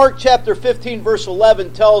verse in Mark chapter 15, verse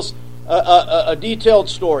 11 tells a detailed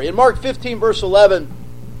story. In Mark 15, verse 11,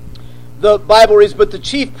 the Bible reads, "But the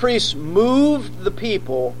chief priests moved the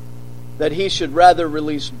people that he should rather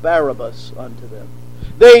release Barabbas unto them."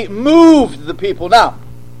 They moved the people. Now,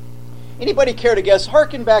 anybody care to guess?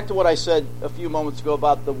 Hearken back to what I said a few moments ago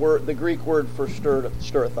about the Greek word for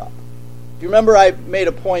stirreth up. Do you remember I made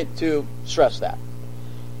a point to stress that?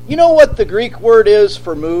 You know what the Greek word is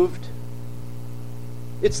for moved?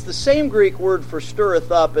 It's the same Greek word for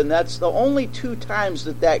stirreth up, and that's the only 2 times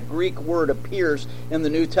that Greek word appears in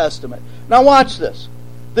the New Testament. Now watch this.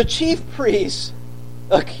 The chief priests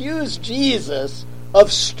accused Jesus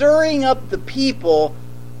of stirring up the people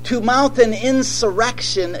to mount an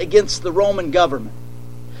insurrection against the Roman government.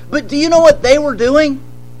 But do you know what they were doing?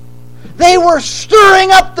 They were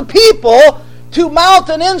stirring up the people to mount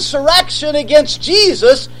an insurrection against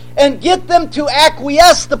Jesus and get them to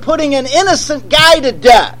acquiesce to putting an innocent guy to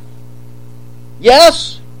death.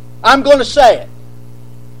 Yes, I'm going to say it.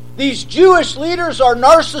 These Jewish leaders are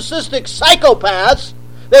narcissistic psychopaths.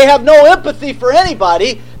 They have no empathy for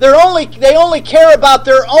anybody. They only care about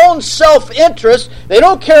their own self-interest. They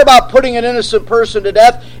don't care about putting an innocent person to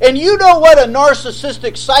death. And you know what a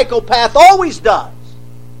narcissistic psychopath always does?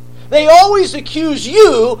 They always accuse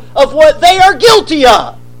you of what they are guilty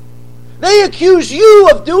of. They accuse you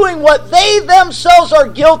of doing what they themselves are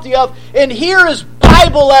guilty of. And here is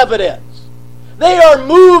Bible evidence. They are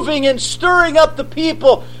moving and stirring up the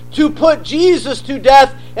people to put Jesus to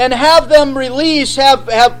death and have them release, have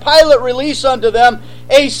Pilate release unto them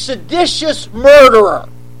a seditious murderer.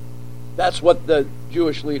 That's what the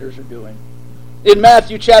Jewish leaders are doing. In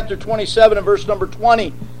Matthew chapter 27 and verse number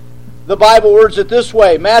 20, the Bible words it this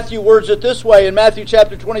way. Matthew words it this way in Matthew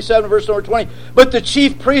chapter 27 and verse number 20. "But the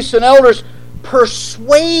chief priests and elders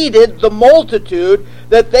persuaded the multitude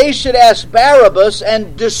that they should ask Barabbas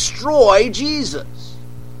and destroy Jesus."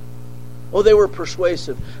 Oh, they were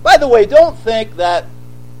persuasive. By the way, don't think that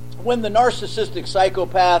when the narcissistic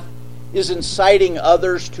psychopath is inciting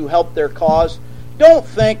others to help their cause, don't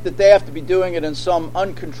think that they have to be doing it in some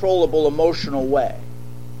uncontrollable emotional way.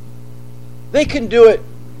 They can do it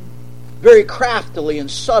very craftily and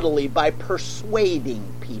subtly by persuading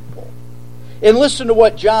people. And listen to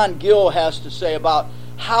what John Gill has to say about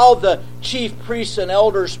how the chief priests and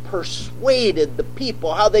elders persuaded the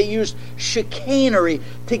people, how they used chicanery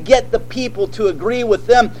to get the people to agree with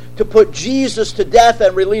them to put Jesus to death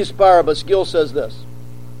and release Barabbas. Gill says this: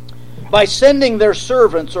 "By sending their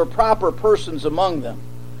servants or proper persons among them,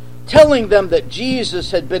 telling them that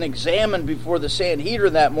Jesus had been examined before the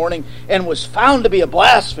Sanhedrin that morning and was found to be a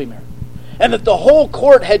blasphemer, and that the whole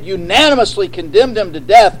court had unanimously condemned him to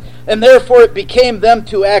death, and therefore it became them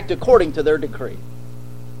to act according to their decree."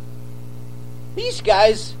 These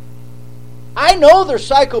guys, I know they're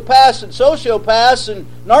psychopaths and sociopaths and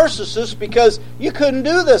narcissists because you couldn't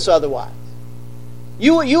do this otherwise.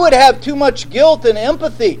 You would have too much guilt and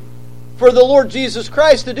empathy for the Lord Jesus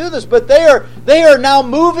Christ to do this, but they are now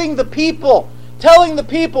moving the people, telling the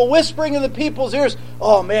people, whispering in the people's ears,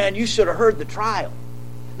 oh man, you should have heard the trial.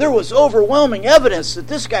 There was overwhelming evidence that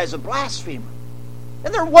this guy's a blasphemer.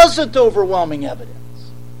 And there wasn't overwhelming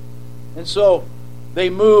evidence. And so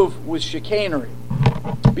they move with chicanery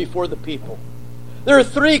before the people. There are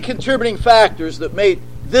three contributing factors that made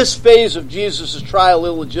this phase of Jesus' trial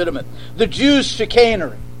illegitimate. The Jews'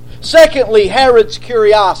 chicanery. Secondly, Herod's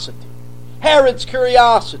curiosity. Herod's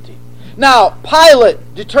curiosity. Now,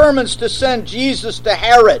 Pilate determines to send Jesus to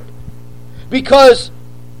Herod because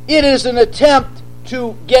it is an attempt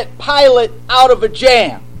to get Pilate out of a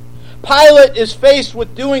jam. Pilate is faced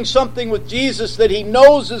with doing something with Jesus that he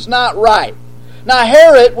knows is not right. Now,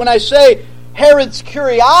 Herod, when I say Herod's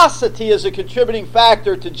curiosity is a contributing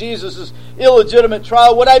factor to Jesus' illegitimate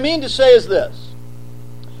trial, what I mean to say is this.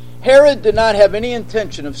 Herod did not have any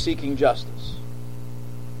intention of seeking justice.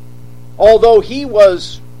 Although he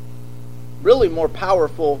was really more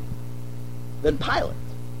powerful than Pilate.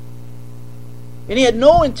 And he had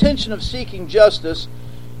no intention of seeking justice.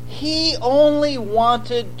 He only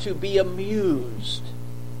wanted to be amused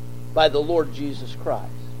by the Lord Jesus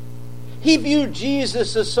Christ. He viewed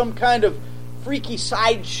Jesus as some kind of freaky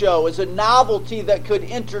sideshow, as a novelty that could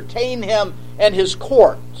entertain him and his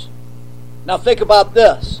court. Now think about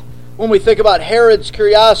this. When we think about Herod's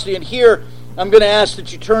curiosity, and here I'm going to ask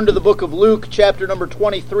that you turn to the book of Luke, chapter number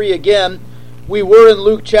 23 again. We were in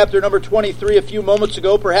Luke chapter number 23 a few moments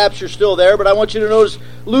ago. Perhaps you're still there, but I want you to notice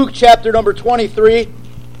Luke chapter number 23.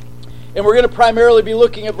 And we're going to primarily be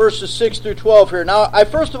looking at verses 6 through 12 here. Now, I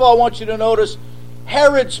first of all want you to notice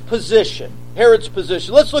Herod's position. Herod's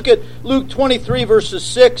position. Let's look at Luke 23 verses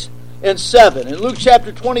 6 and 7. In Luke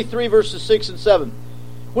chapter 23 verses 6 and 7.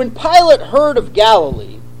 When Pilate heard of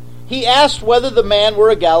Galilee, he asked whether the man were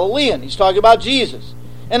a Galilean. He's talking about Jesus.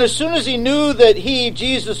 And as soon as he knew that he,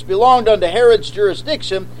 Jesus, belonged unto Herod's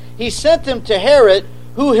jurisdiction, he sent him to Herod,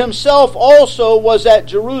 who himself also was at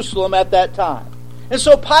Jerusalem at that time. And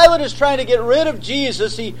so Pilate is trying to get rid of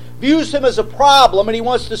Jesus. He views him as a problem, and he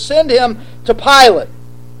wants to send him to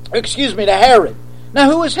to Herod. Now,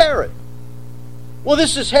 who is Herod? Well,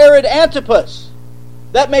 this is Herod Antipas.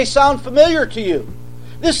 That may sound familiar to you.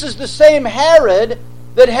 This is the same Herod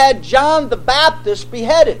that had John the Baptist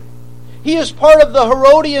beheaded. He is part of the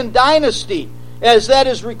Herodian dynasty, as that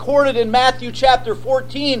is recorded in Matthew chapter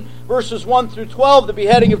 14, verses 1 through 12, the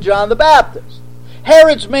beheading of John the Baptist.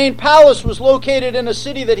 Herod's main palace was located in a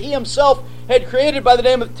city that he himself had created by the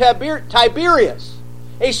name of Tiberias,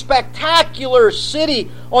 a spectacular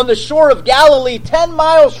city on the shore of Galilee, 10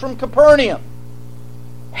 miles from Capernaum.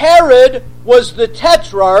 Herod was the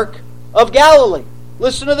tetrarch of Galilee.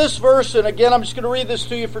 Listen to this verse, and again, I'm just going to read this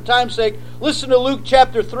to you for time's sake. Listen to Luke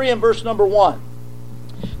chapter 3 and verse number 1.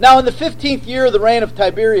 Now, in the 15th year of the reign of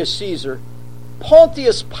Tiberius Caesar,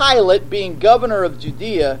 Pontius Pilate being governor of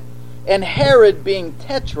Judea, and Herod being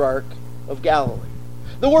tetrarch of Galilee.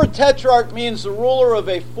 The word tetrarch means the ruler of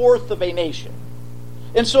a fourth of a nation.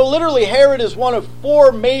 And so literally Herod is one of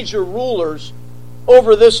four major rulers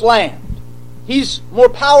over this land. He's more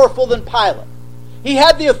powerful than Pilate. He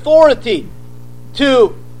had the authority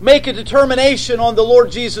to make a determination on the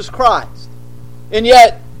Lord Jesus Christ. And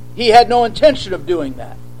yet he had no intention of doing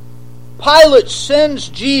that. Pilate sends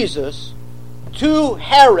Jesus to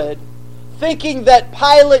Herod, thinking that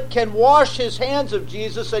Pilate can wash his hands of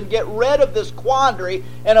Jesus and get rid of this quandary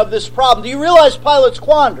and of this problem. Do you realize Pilate's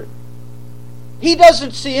quandary? He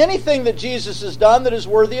doesn't see anything that Jesus has done that is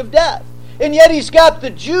worthy of death. And yet he's got the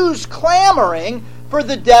Jews clamoring for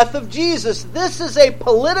the death of Jesus. This is a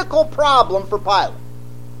political problem for Pilate.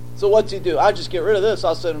 So what's he do? I'll just get rid of this.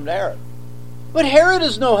 I'll send him to Herod. But Herod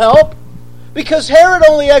is no help, because Herod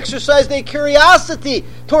only exercised a curiosity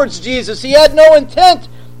towards Jesus. He had no intent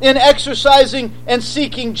in exercising and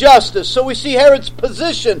seeking justice. So we see Herod's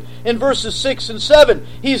position in verses 6 and 7.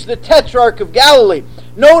 He's the tetrarch of Galilee.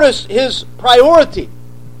 Notice his priority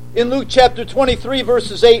in Luke chapter 23,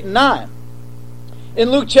 verses 8 and 9. In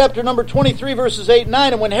Luke chapter number 23, verses 8 and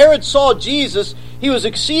 9, and when Herod saw Jesus, he was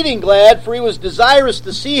exceeding glad, for he was desirous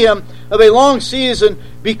to see him of a long season,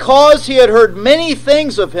 because he had heard many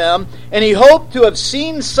things of him, and he hoped to have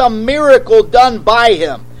seen some miracle done by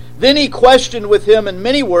him. Then he questioned with him in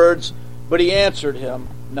many words, but he answered him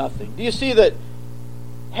nothing. Do you see that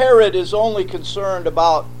Herod is only concerned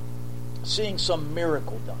about seeing some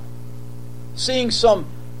miracle done? Seeing some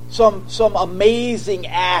some amazing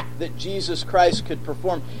act that Jesus Christ could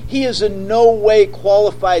perform. He is in no way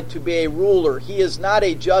qualified to be a ruler. He is not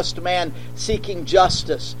a just man seeking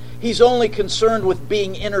justice. He's only concerned with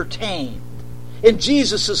being entertained. And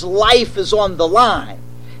Jesus' life is on the line.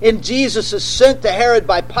 And Jesus is sent to Herod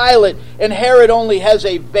by Pilate, and Herod only has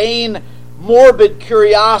a vain, morbid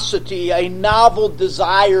curiosity, a novel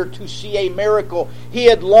desire to see a miracle. He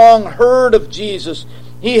had long heard of Jesus.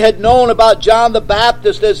 He had known about John the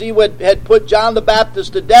Baptist as he had put John the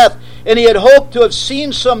Baptist to death, and he had hoped to have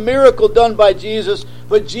seen some miracle done by Jesus,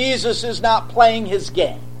 but Jesus is not playing his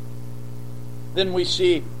game. Then we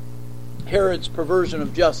see Herod's perversion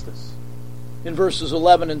of justice in verses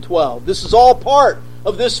 11 and 12. This is all part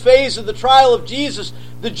of this phase of the trial of Jesus.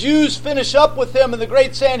 The Jews finish up with him in the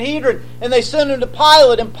great Sanhedrin, and they send him to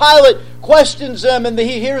Pilate, and Pilate questions him, and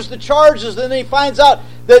he hears the charges, and then he finds out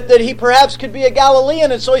that he perhaps could be a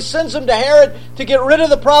Galilean, and so he sends him to Herod to get rid of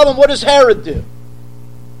the problem. What does Herod do?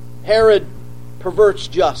 Herod perverts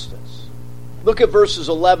justice. Look at verses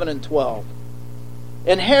 11 and 12.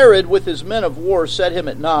 And Herod with his men of war set him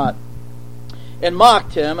at naught, and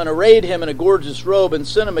mocked him, and arrayed him in a gorgeous robe, and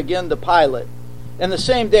sent him again to Pilate. And the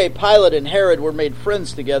same day Pilate and Herod were made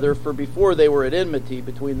friends together, for before they were at enmity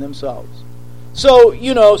between themselves. So,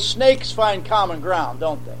 snakes find common ground,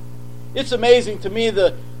 don't they? It's amazing to me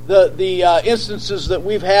the instances that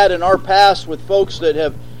we've had in our past with folks that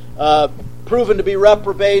have proven to be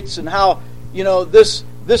reprobates, and how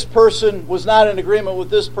this person was not in agreement with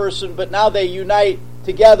this person, but now they unite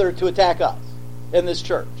together to attack us in this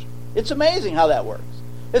church. It's amazing how that works.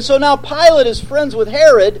 And so now Pilate is friends with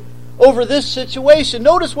Herod over this situation.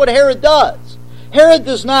 Notice what Herod does. Herod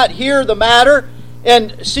does not hear the matter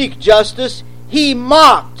and seek justice. He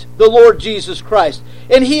mocked the Lord Jesus Christ,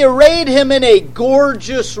 and he arrayed him in a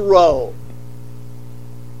gorgeous robe.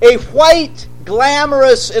 A white,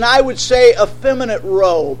 glamorous, and I would say effeminate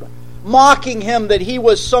robe, mocking him that he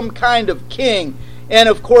was some kind of king, and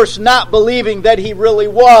of course not believing that he really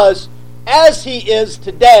was, as he is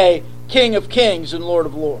today, King of Kings and Lord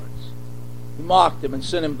of Lords. He mocked him and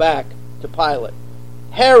sent him back to Pilate.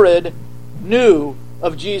 Herod knew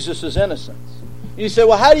of Jesus' innocence. And you say,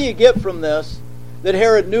 well, how do you get from this that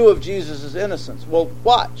Herod knew of Jesus' innocence? Well,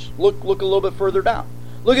 watch. Look a little bit further down.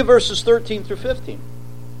 Look at verses 13 through 15.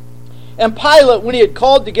 And Pilate, when he had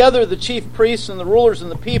called together the chief priests and the rulers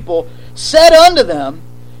and the people, said unto them,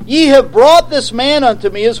 Ye have brought this man unto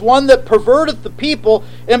me as one that perverteth the people,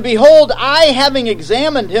 and behold, I, having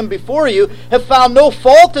examined him before you, have found no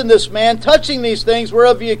fault in this man touching these things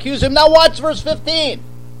whereof ye accuse him. Now watch verse 15.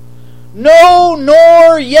 No,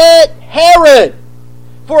 nor yet Herod,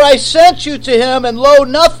 for I sent you to him, and lo,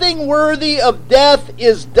 nothing worthy of death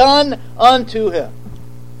is done unto him.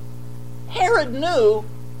 Herod knew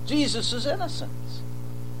Jesus' innocence.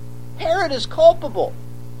 Herod is culpable.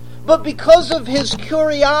 But because of his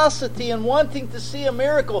curiosity and wanting to see a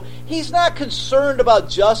miracle, he's not concerned about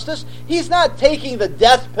justice. He's not taking the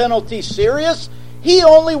death penalty serious. He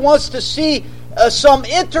only wants to see some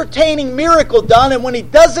entertaining miracle done, and when he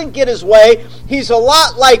doesn't get his way, he's a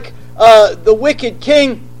lot like the wicked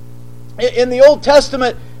king in the Old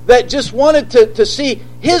Testament that just wanted to see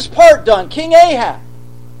his part done, King Ahab.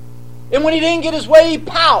 And when he didn't get his way, he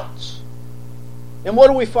pouts. And what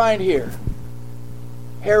do we find here?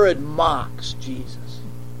 Herod mocks Jesus,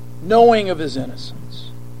 knowing of his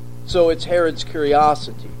innocence. So it's Herod's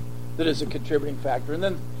curiosity that is a contributing factor. And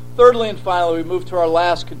then thirdly and finally, we move to our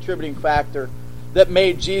last contributing factor that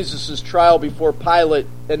made Jesus' trial before Pilate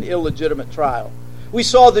an illegitimate trial. We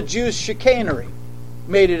saw the Jews' chicanery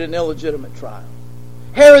made it an illegitimate trial.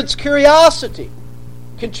 Herod's curiosity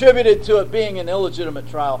contributed to it being an illegitimate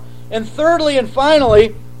trial. And thirdly and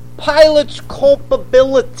finally, Pilate's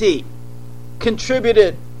culpability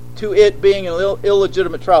contributed to it being an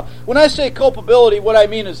illegitimate trial. When I say culpability, what I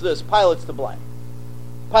mean is this: Pilate's to blame.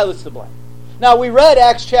 Pilate's to blame. Now, we read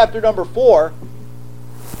Acts chapter number 4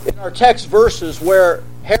 in our text verses where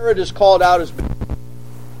Herod is called out as being,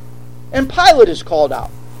 and Pilate is called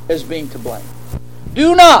out as being to blame.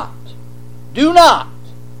 Do not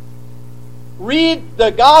read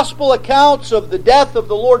the gospel accounts of the death of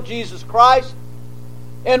the Lord Jesus Christ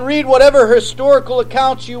and read whatever historical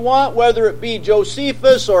accounts you want, whether it be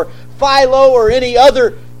Josephus or Philo or any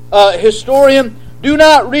other historian. Do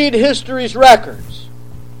not read history's records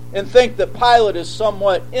and think that Pilate is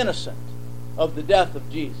somewhat innocent of the death of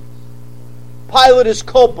Jesus. Pilate is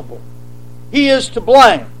culpable. He is to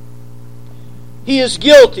blame. He is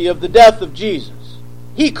guilty of the death of Jesus.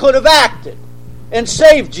 He could have acted and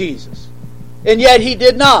saved Jesus, and yet he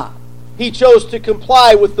did not. He chose to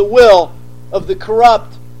comply with the will of the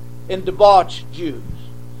corrupt and debauched Jews.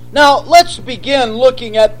 Now, let's begin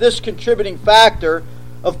looking at this contributing factor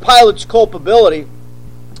of Pilate's culpability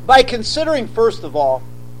by considering, first of all,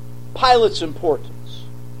 Pilate's importance.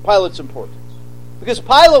 Pilate's importance. Because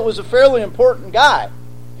Pilate was a fairly important guy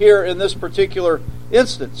here in this particular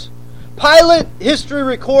instance. Pilate, history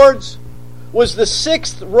records, was the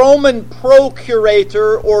 6th Roman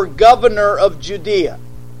procurator or governor of Judea.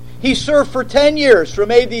 He served for 10 years,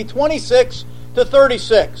 from AD 26 to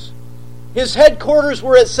 36. His headquarters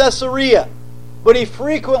were at Caesarea, but he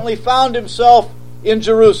frequently found himself in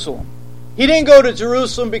Jerusalem. He didn't go to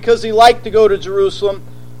Jerusalem because he liked to go to Jerusalem,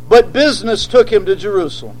 but business took him to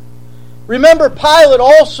Jerusalem. Remember, Pilate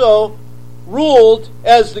also ruled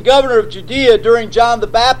as the governor of Judea during John the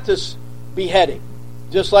Baptist's beheading,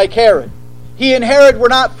 just like Herod. He and Herod were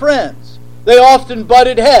not friends. They often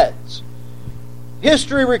butted heads.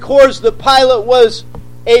 History records that Pilate was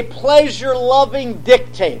a pleasure-loving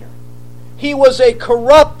dictator. He was a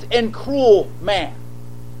corrupt and cruel man.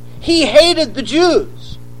 He hated the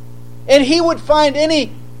Jews, and he would find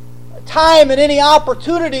any time and any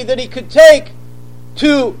opportunity that he could take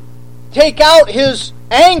to take out his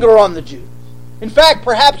anger on the Jews. In fact,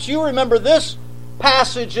 perhaps you remember this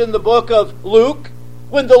passage in the book of Luke,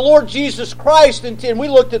 when the Lord Jesus Christ, and we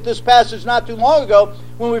looked at this passage not too long ago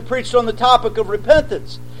when we preached on the topic of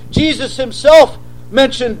repentance. Jesus himself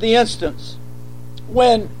mentioned the instance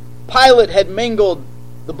when Pilate had mingled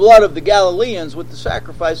the blood of the Galileans with the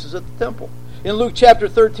sacrifices at the temple. In Luke chapter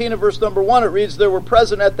 13 and verse number 1, it reads, "There were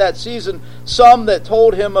present at that season some that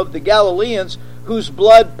told him of the Galileans whose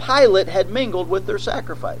blood Pilate had mingled with their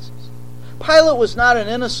sacrifices." Pilate was not an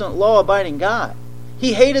innocent, law-abiding guy.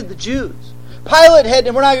 He hated the Jews. Pilate had,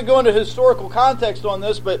 and we're not going to go into historical context on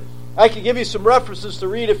this, but I can give you some references to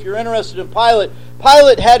read if you're interested in Pilate.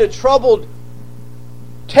 Pilate had a troubled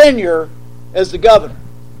tenure as the governor.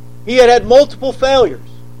 He had had multiple failures.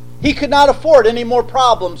 He could not afford any more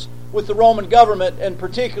problems with the Roman government, in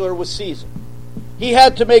particular with Caesar. He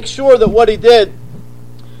had to make sure that what he did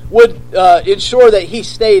would ensure that he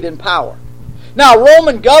stayed in power. Now,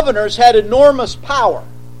 Roman governors had enormous power.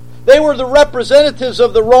 They were the representatives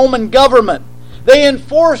of the Roman government. They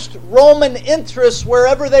enforced Roman interests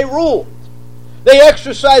wherever they ruled. They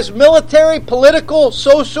exercised military, political,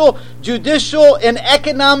 social, judicial, and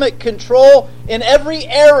economic control in every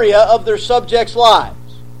area of their subjects' lives.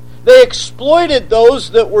 They exploited those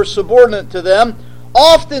that were subordinate to them,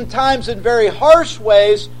 oftentimes in very harsh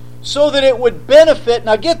ways, so that it would benefit,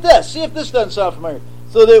 now get this, see if this doesn't sound familiar,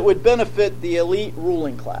 so that it would benefit the elite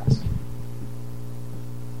ruling class.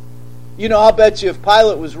 You know, I'll bet you if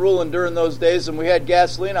Pilate was ruling during those days and we had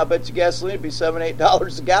gasoline, I'll bet you gasoline would be $7,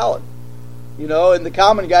 $8 a gallon. You know, and the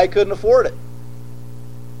common guy couldn't afford it.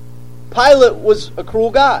 Pilate was a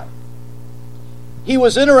cruel guy. He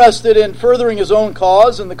was interested in furthering his own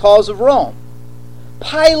cause and the cause of Rome.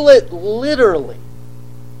 Pilate literally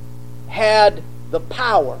had the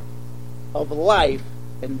power of life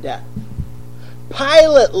and death.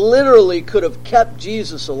 Pilate literally could have kept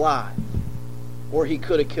Jesus alive, or he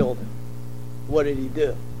could have killed him. What did he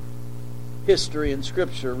do? History and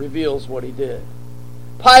Scripture reveals what he did.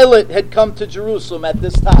 Pilate had come to Jerusalem at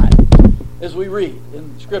this time, as we read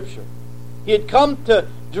in Scripture. He had come to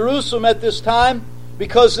Jerusalem at this time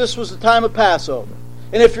because this was the time of Passover.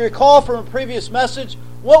 And if you recall from a previous message,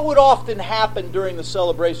 what would often happen during the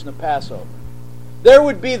celebration of Passover? There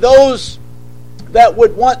would be those that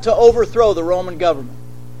would want to overthrow the Roman government.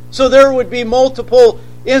 So there would be multiple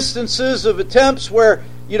instances of attempts where,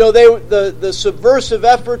 you know, the subversive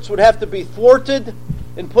efforts would have to be thwarted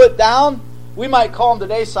and put down. We might call them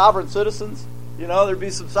today sovereign citizens. You know, there'd be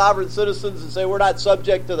some sovereign citizens that say we're not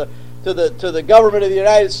subject to the government of the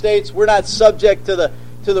United States. We're not subject to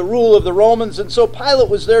the rule of the Romans. And so Pilate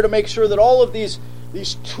was there to make sure that all of these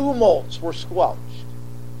tumults were squelched.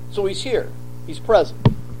 So he's here. He's present.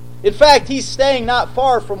 In fact, he's staying not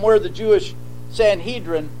far from where the Jewish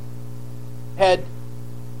Sanhedrin had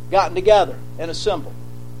gotten together and assembled.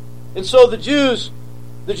 And so the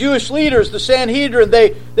Jewish leaders, the Sanhedrin,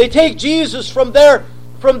 they take Jesus from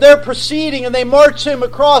their proceeding and they march him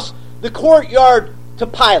across the courtyard to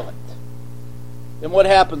Pilate. And what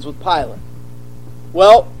happens with Pilate?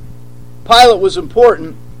 Well, Pilate was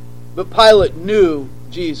important, but Pilate knew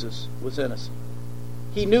Jesus was innocent.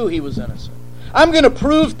 He knew he was innocent. I'm going to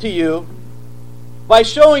prove to you by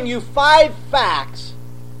showing you 5 facts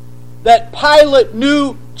that Pilate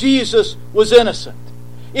knew Jesus was innocent.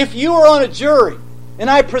 If you were on a jury and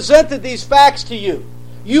I presented these facts to you,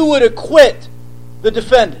 you would acquit the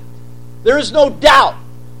defendant. There is no doubt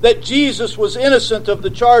that Jesus was innocent of the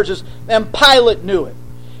charges, and Pilate knew it.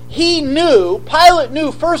 Pilate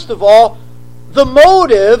knew, first of all, the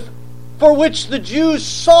motive for which the Jews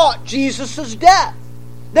sought Jesus' death.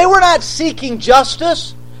 They were not seeking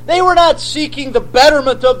justice. They were not seeking the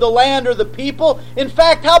betterment of the land or the people. In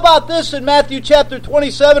fact, how about this in Matthew chapter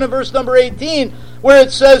 27 and verse number 18, where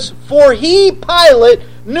it says, "For he, Pilate,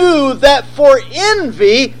 knew that for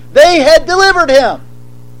envy they had delivered him."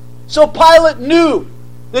 So Pilate knew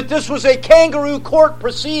that this was a kangaroo court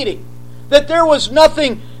proceeding, that there was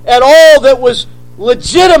nothing at all that was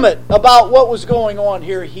legitimate about what was going on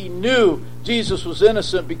here. He knew Jesus was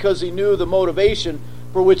innocent because he knew the motivation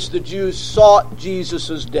for which the Jews sought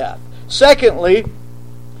Jesus' death. Secondly,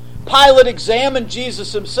 Pilate examined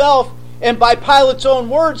Jesus himself, and by Pilate's own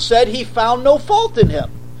words said he found no fault in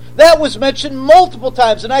him. That was mentioned multiple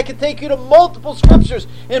times, and I could take you to multiple scriptures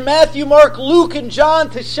in Matthew, Mark, Luke, and John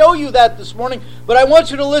to show you that this morning. But I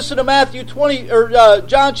want you to listen to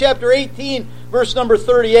John chapter 18, verse number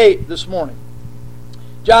 38 this morning.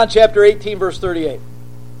 John chapter 18, verse 38.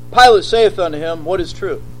 Pilate saith unto him, "What is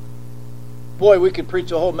true?" Boy, we could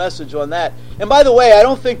preach a whole message on that. And by the way, I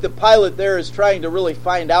don't think that Pilate there is trying to really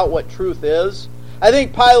find out what truth is. I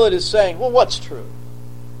think Pilate is saying, well, what's true?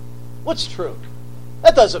 What's true?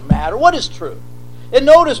 That doesn't matter. What is truth? And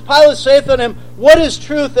notice, Pilate saith unto him, "What is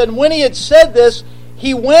truth?" And when he had said this,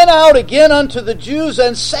 he went out again unto the Jews,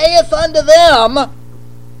 and saith unto them,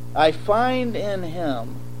 "I find in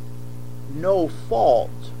him no fault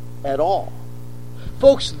at all."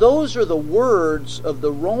 Folks, those are the words of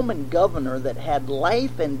the Roman governor that had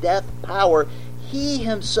life and death power. He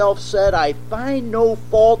himself said, "I find no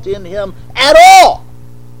fault in him at all."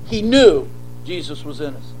 He knew Jesus was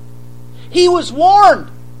innocent. He was warned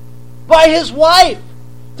by his wife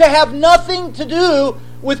to have nothing to do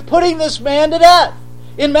with putting this man to death.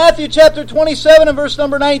 In Matthew chapter 27 and verse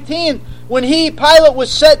number 19, when Pilate, was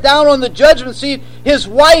set down on the judgment seat, his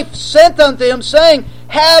wife sent unto him, saying,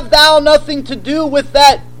 "Have thou nothing to do with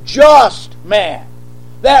that just man,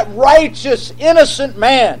 that righteous, innocent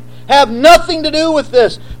man. Have nothing to do with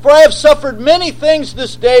this, for I have suffered many things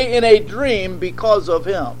this day in a dream because of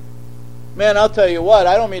him." Man, I'll tell you what,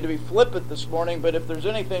 I don't mean to be flippant this morning, but if there's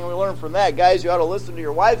anything we learn from that, guys, you ought to listen to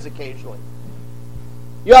your wives occasionally.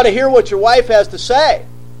 You ought to hear what your wife has to say.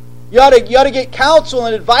 You ought to get counsel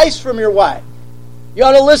and advice from your wife. You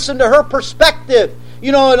ought to listen to her perspective.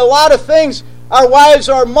 You know, in a lot of things, our wives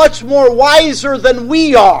are much more wiser than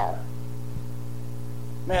we are.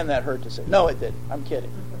 Man, that hurt to say. No, it didn't. I'm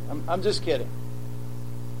kidding. I'm just kidding.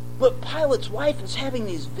 But Pilate's wife is having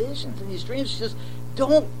these visions and these dreams. She says,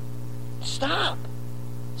 "Don't stop.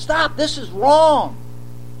 Stop. This is wrong."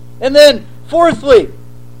 And then, fourthly,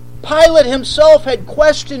 Pilate himself had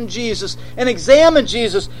questioned Jesus and examined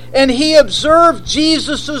Jesus, and he observed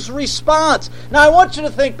Jesus' response. Now, I want you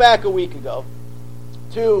to think back a week ago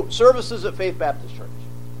to services at Faith Baptist Church.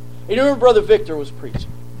 And you remember Brother Victor was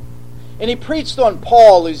preaching. And he preached on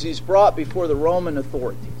Paul as he's brought before the Roman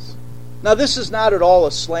authorities. Now, this is not at all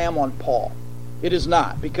a slam on Paul. It is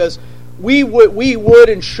not, because we would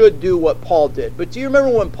and should do what Paul did. But do you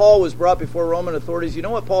remember when Paul was brought before Roman authorities? You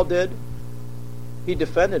know what Paul did? He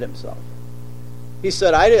defended himself. He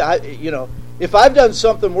said, if I've done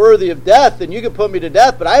something worthy of death, then you can put me to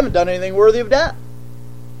death, but I haven't done anything worthy of death.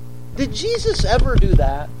 Did Jesus ever do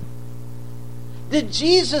that? Did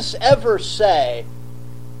Jesus ever say,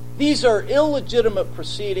 "These are illegitimate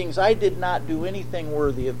proceedings. I did not do anything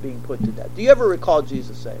worthy of being put to death"? Do you ever recall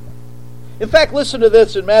Jesus saying that? In fact, listen to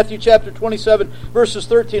this in Matthew chapter 27, verses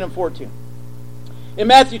 13 and 14. In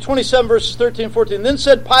Matthew 27, verses 13 and 14, "Then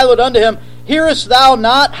said Pilate unto him, Hearest thou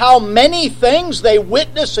not how many things they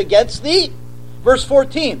witness against thee?" Verse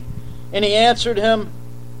 14, "And he answered him,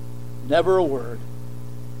 Never a word,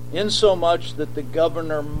 insomuch that the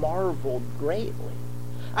governor marveled greatly."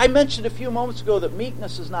 I mentioned a few moments ago that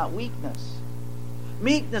meekness is not weakness.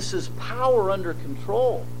 Meekness is power under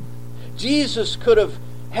control. Jesus could have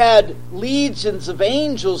had legions of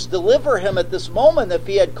angels deliver him at this moment if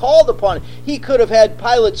he had called upon it. He could have had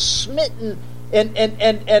Pilate smitten and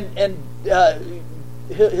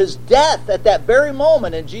his death at that very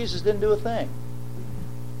moment, and Jesus didn't do a thing.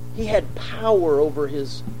 He had power over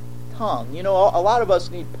his tongue. You know, a lot of us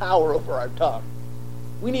need power over our tongue.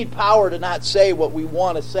 We need power to not say what we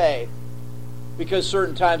want to say because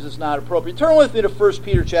certain times it's not appropriate. Turn with me to 1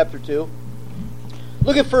 Peter chapter 2.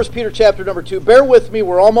 Look at 1 Peter chapter number 2. Bear with me,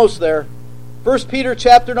 we're almost there. 1 Peter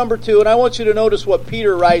chapter number 2, and I want you to notice what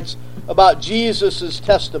Peter writes about Jesus'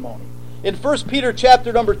 testimony. In 1 Peter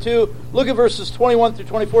chapter number 2, look at verses 21 through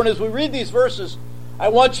 24. And as we read these verses, I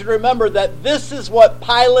want you to remember that this is what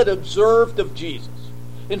Pilate observed of Jesus.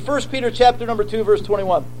 In 1 Peter chapter number 2, verse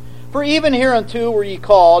 21. "For even hereunto were ye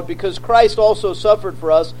called, because Christ also suffered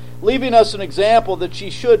for us, leaving us an example that ye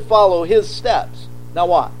should follow his steps. Now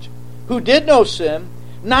watch. Who did no sin,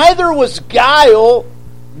 neither was guile,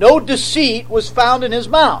 no deceit was found in his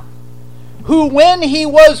mouth. Who when he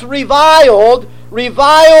was reviled,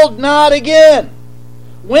 reviled not again.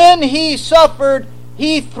 When he suffered,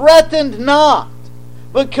 he threatened not,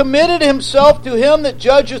 but committed himself to him that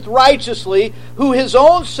judgeth righteously, who his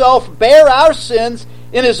own self bare our sins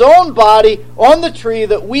in his own body on the tree,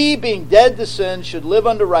 that we, being dead to sin, should live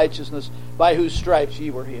unto righteousness, by whose stripes ye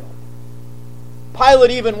were healed.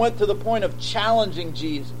 Pilate even went to the point of challenging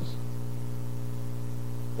Jesus.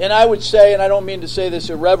 And I would say, and I don't mean to say this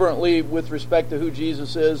irreverently with respect to who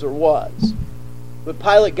Jesus is or was, but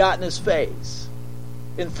Pilate got in his face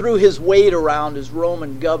and threw his weight around as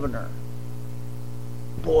Roman governor.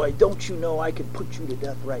 Boy, don't you know I could put you to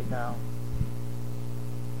death right now?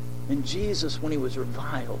 And Jesus, when he was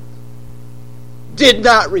reviled, did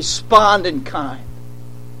not respond in kind.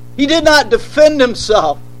 He did not defend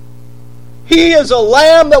himself. He, as a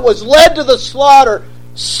lamb that was led to the slaughter,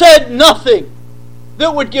 said nothing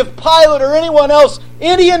that would give Pilate or anyone else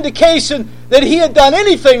any indication that he had done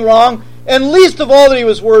anything wrong, and least of all that he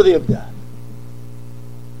was worthy of death.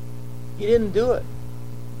 He didn't do it.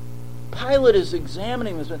 Pilate is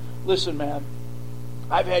examining this. Listen, man,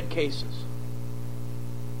 I've had cases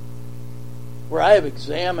where I have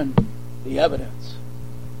examined the evidence,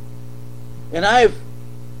 and I've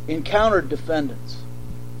encountered defendants,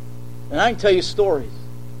 and I can tell you stories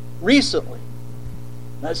recently.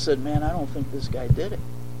 And I said, man, I don't think this guy did it.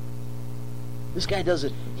 This guy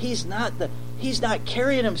doesn't. He's not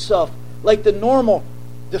carrying himself like the normal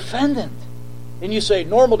defendant. And you say,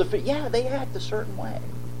 normal defendant? Yeah, they act a certain way.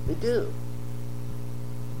 They do.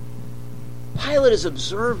 Pilate is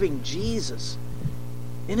observing Jesus,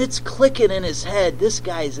 and it's clicking in his head, this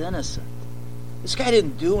guy's innocent. This guy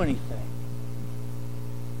didn't do anything.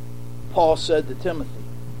 Paul said to Timothy,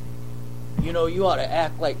 you know, you ought to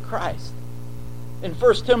act like Christ. In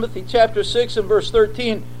 1 Timothy chapter 6 and verse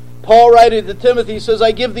 13, Paul writing to Timothy, he says,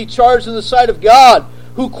 I give thee charge in the sight of God,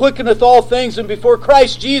 who quickeneth all things, and before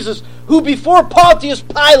Christ Jesus, who before Pontius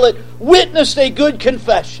Pilate witnessed a good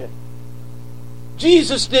confession.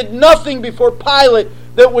 Jesus did nothing before Pilate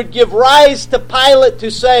that would give rise to Pilate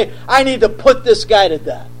to say, I need to put this guy to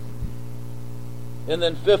death. And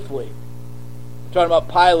then fifthly, we're talking about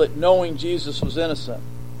Pilate knowing Jesus was innocent.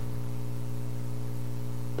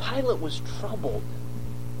 Pilate was troubled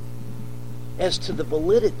as to the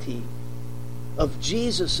validity of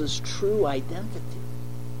Jesus' true identity.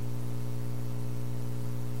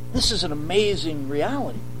 This is an amazing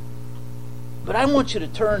reality. But I want you to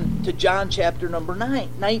turn to John chapter number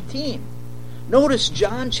 19. Notice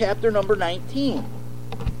John chapter number 19.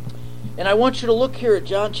 And I want you to look here at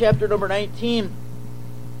John chapter number 19,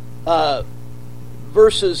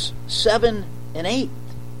 verses 7 and 8.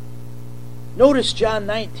 Notice John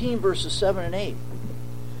 19, verses 7 and 8.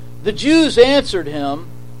 The Jews answered him,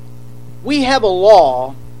 we have a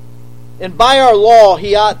law, and by our law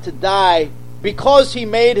he ought to die, because he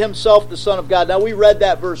made himself the Son of God. Now we read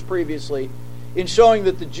that verse previously in showing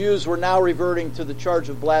that the Jews were now reverting to the charge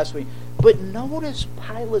of blasphemy. But notice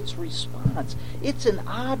Pilate's response. It's an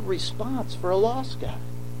odd response for a lost guy.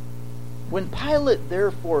 When Pilate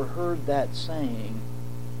therefore heard that saying,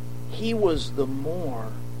 he was the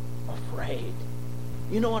more afraid.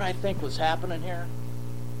 You know what I think was happening here?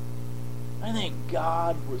 I think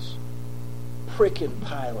God was pricking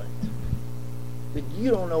Pilate. That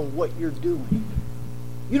you don't know what you're doing.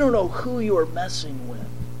 You don't know who you are messing with.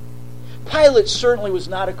 Pilate certainly was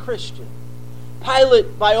not a Christian.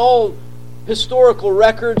 Pilate, by all historical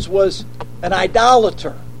records, was an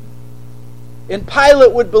idolater. And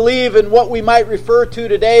Pilate would believe in what we might refer to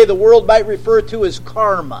today, the world might refer to as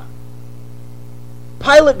karma.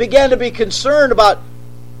 Pilate began to be concerned about,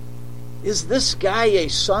 is this guy a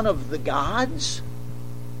son of the gods?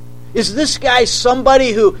 Is this guy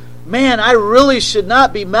somebody who, man, I really should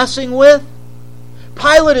not be messing with?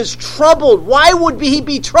 Pilate is troubled. Why would he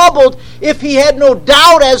be troubled if he had no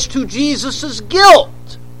doubt as to Jesus' guilt?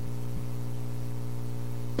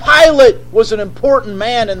 Pilate was an important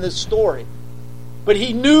man in this story, but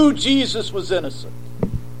he knew Jesus was innocent.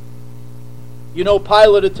 You know,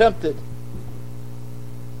 Pilate attempted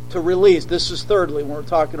to release. This is thirdly when we're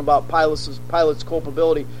talking about Pilate's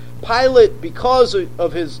culpability. Pilate, because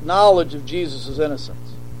of his knowledge of Jesus' innocence,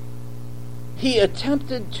 he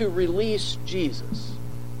attempted to release Jesus.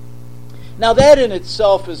 Now that in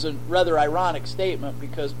itself is a rather ironic statement,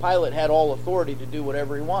 because Pilate had all authority to do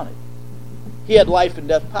whatever he wanted. He had life and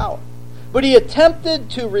death power. But he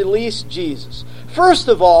attempted to release Jesus. First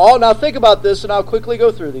of all, now think about this, and I'll quickly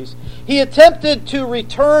go through these. he attempted to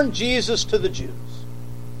return Jesus to the Jews.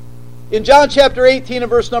 In John chapter 18 and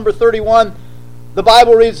verse number 31, the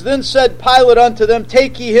Bible reads, Then said Pilate unto them,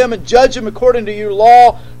 Take ye him and judge him according to your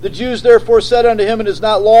law. The Jews therefore said unto him, It is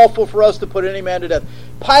not lawful for us to put any man to death.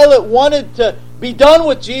 Pilate wanted to be done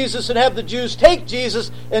with Jesus and have the Jews take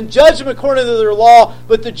Jesus and judge him according to their law,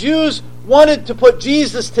 but the Jews wanted to put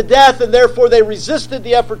Jesus to death, and therefore they resisted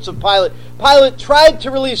the efforts of Pilate. Pilate tried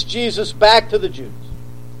to release Jesus back to the Jews.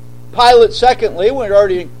 Pilate, secondly, we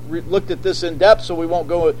already looked at this in depth, so we won't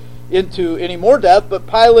go into any more depth, but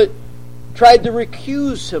Pilate tried to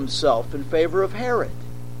recuse himself in favor of Herod.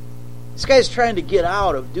 This guy's trying to get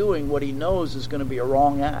out of doing what he knows is going to be a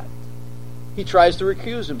wrong act. He tries to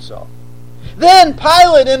recuse himself. Then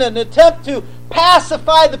Pilate, in an attempt to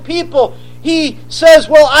pacify the people, he says,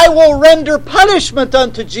 Well, I will render punishment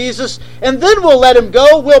unto Jesus, and then we'll let him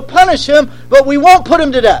go. We'll punish him, but we won't put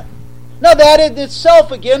him to death. Now that in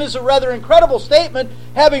itself, again, is a rather incredible statement,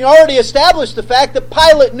 having already established the fact that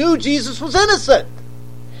Pilate knew Jesus was innocent.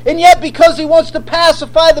 And yet, because he wants to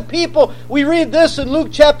pacify the people, we read this in Luke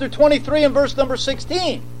chapter 23 and verse number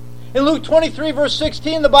 16. In Luke 23 verse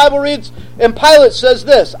 16, the Bible reads, and Pilate says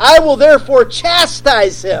this, I will therefore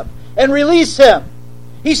chastise him and release him.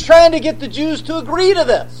 He's trying to get the Jews to agree to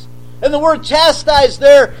this. And the word chastise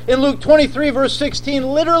there in Luke 23 verse 16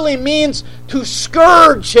 literally means to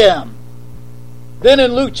scourge him. Then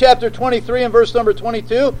in Luke chapter 23 and verse number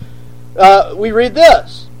 22, we read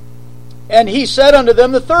this. And he said unto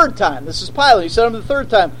them the third time, this is Pilate, he said unto them the third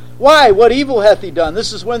time, Why? What evil hath he done?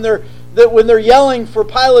 This is when they're yelling for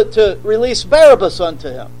Pilate to release Barabbas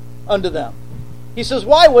unto them. He says,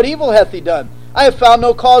 Why? What evil hath he done? I have found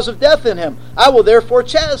no cause of death in him. I will therefore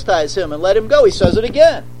chastise him and let him go. He says it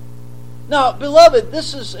again. Now, beloved,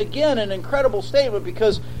 this is again an incredible statement,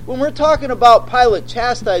 because when we're talking about Pilate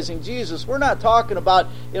chastising Jesus, we're not talking about,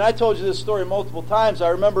 and I told you this story multiple times. I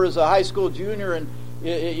remember as a high school junior, and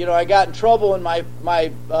I got in trouble, and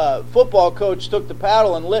my football coach took the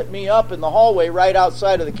paddle and lit me up in the hallway right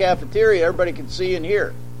outside of the cafeteria. Everybody could see and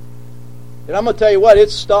hear. And I'm going to tell you what, it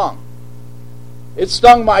stung. It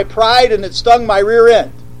stung my pride and it stung my rear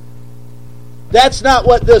end. That's not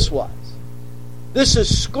what this was. This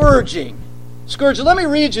is scourging. Scourging. Let me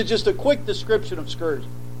read you just a quick description of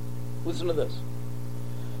scourging. Listen to this.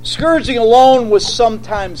 Scourging alone was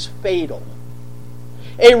sometimes fatal.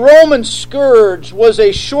 A Roman scourge was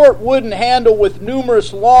a short wooden handle with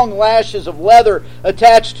numerous long lashes of leather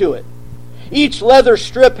attached to it. Each leather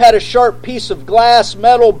strip had a sharp piece of glass,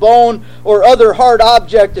 metal, bone, or other hard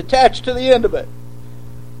object attached to the end of it.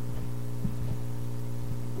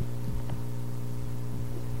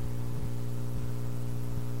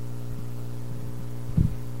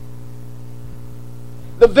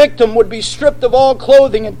 The victim would be stripped of all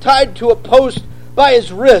clothing and tied to a post by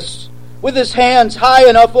his wrists, with his hands high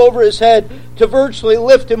enough over his head to virtually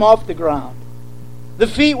lift him off the ground. The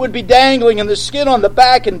feet would be dangling and the skin on the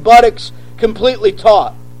back and buttocks completely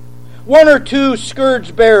taut. One or two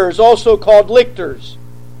scourge bearers, also called lictors,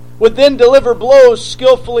 would then deliver blows,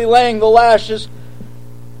 skillfully laying the lashes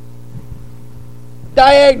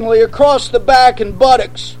diagonally across the back and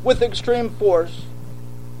buttocks with extreme force.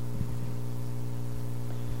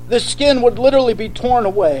 The skin would literally be torn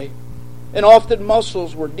away, and often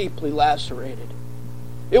muscles were deeply lacerated.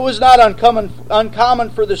 It was not uncommon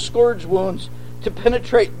for the scourge wounds to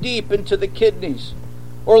penetrate deep into the kidneys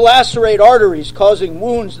or lacerate arteries, causing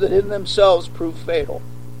wounds that in themselves proved fatal.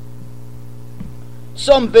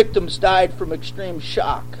 Some victims died from extreme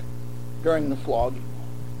shock during the flogging.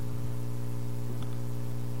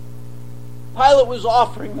 Pilate was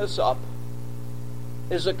offering this up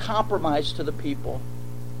as a compromise to the people.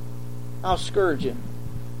 I'll scourge him.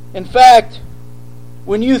 In fact,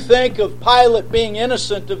 when you think of Pilate being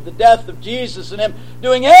innocent of the death of Jesus and him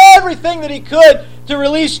doing everything that he could to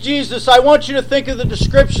release Jesus, I want you to think of the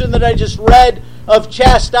description that I just read of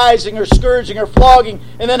chastising or scourging or flogging.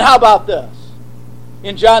 And then how about this?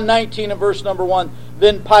 In John 19 and verse number 1,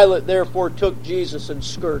 Then Pilate therefore took Jesus and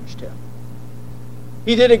scourged him.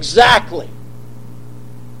 He did exactly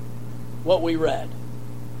what we read.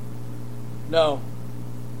 No,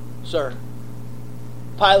 sir.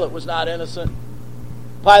 Pilate was not innocent.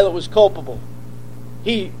 Pilate was culpable.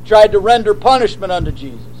 He tried to render punishment unto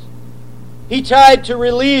Jesus. He tried to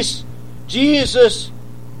release Jesus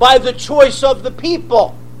by the choice of the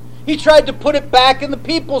people. He tried to put it back in the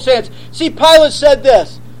people's hands. See, Pilate said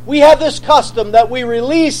this, We have this custom that we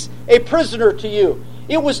release a prisoner to you.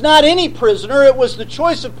 It was not any prisoner, it was the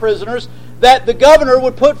choice of prisoners that the governor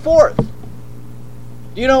would put forth.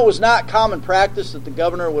 Do you know it was not common practice that the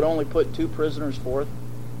governor would only put 2 prisoners forth?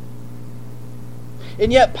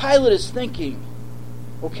 And yet Pilate is thinking,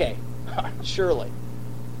 okay, surely,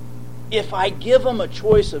 if I give them a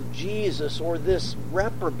choice of Jesus or this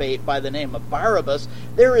reprobate by the name of Barabbas,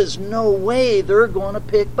 there is no way they're going to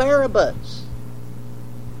pick Barabbas.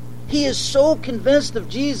 He is so convinced of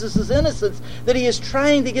Jesus' innocence that he is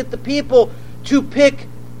trying to get the people to pick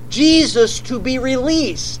Jesus to be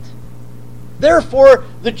released. Therefore,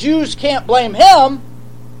 the Jews can't blame him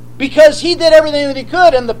because he did everything that he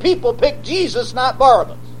could and the people picked Jesus, not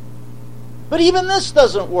Barabbas. But even this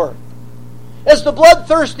doesn't work. As the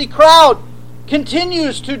bloodthirsty crowd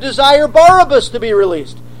continues to desire Barabbas to be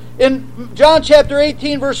released. In John chapter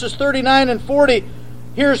 18, verses 39 and 40,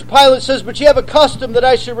 here's Pilate says, "But ye have a custom that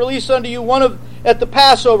I should release unto you one at the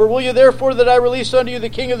Passover. Will you therefore that I release unto you the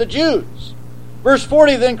King of the Jews?" Verse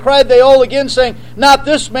 40, "Then cried they all again, saying, Not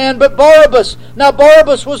this man, but Barabbas. Now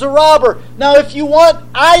Barabbas was a robber." Now if you want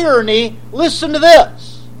irony, listen to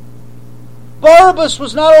this. Barabbas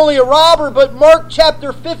was not only a robber, but Mark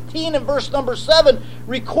chapter 15 and verse number 7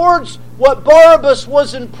 records what Barabbas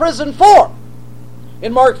was in prison for.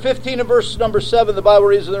 In Mark 15 and verse number 7, the Bible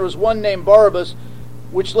reads, "There was one named Barabbas,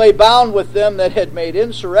 which lay bound with them that had made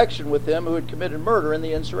insurrection with him, who had committed murder in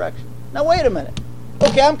the insurrection." Now wait a minute.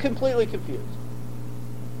 Okay, I'm completely confused.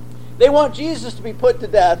 They want Jesus to be put to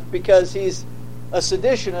death because he's a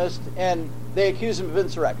seditionist and they accuse him of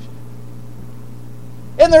insurrection.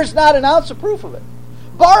 And there's not an ounce of proof of it.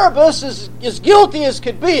 Barabbas is as guilty as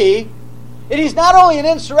could be, and he's not only an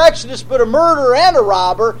insurrectionist but a murderer and a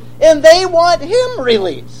robber, and they want him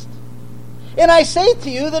released. And I say to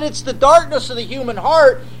you that it's the darkness of the human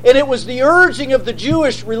heart, and it was the urging of the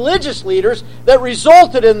Jewish religious leaders that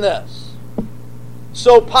resulted in this.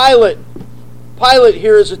 So Pilate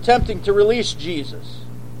here is attempting to release Jesus.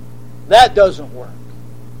 That doesn't work.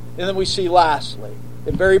 And then we see lastly,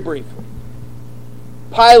 and very briefly,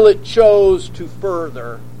 Pilate chose to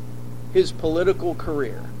further his political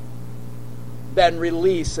career than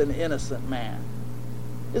release an innocent man.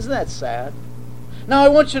 Isn't that sad? Now I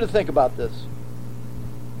want you to think about this.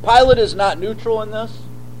 Pilate is not neutral in this.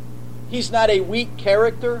 He's not a weak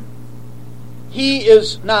character. He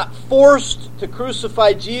is not forced to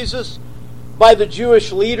crucify Jesus by the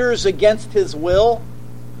Jewish leaders against his will.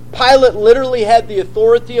 Pilate literally had the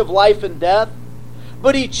authority of life and death.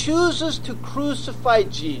 But he chooses to crucify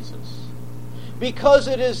Jesus because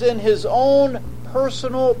it is in his own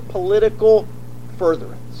personal political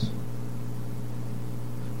furtherance.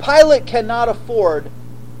 Pilate cannot afford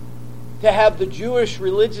to have the Jewish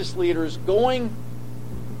religious leaders going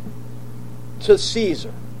to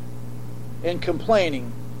Caesar and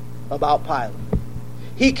complaining about Pilate.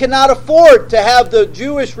 He cannot afford to have the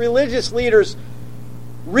Jewish religious leaders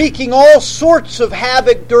wreaking all sorts of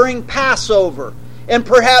havoc during Passover and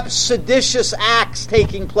perhaps seditious acts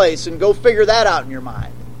taking place, and go figure that out in your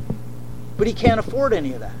mind. But he can't afford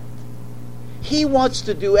any of that. He wants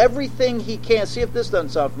to do everything he can. See if this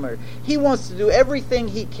doesn't sound familiar. He wants to do everything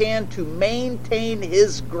he can to maintain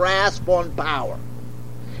his grasp on power.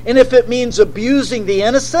 And if it means abusing the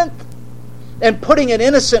innocent and putting an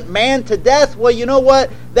innocent man to death, well, you know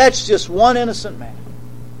what? That's just one innocent man.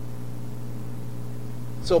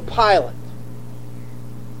 So Pilate,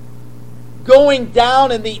 going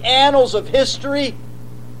down in the annals of history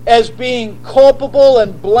as being culpable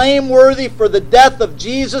and blameworthy for the death of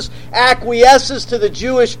Jesus, acquiesces to the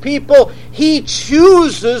Jewish people. He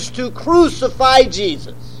chooses to crucify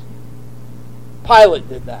Jesus. Pilate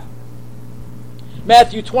did that.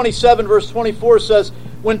 Matthew 27 verse 24 says,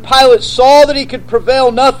 "When Pilate saw that he could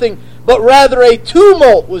prevail nothing, but rather a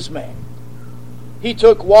tumult was made, he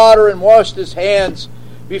took water and washed his hands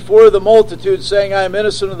before the multitude, saying, I am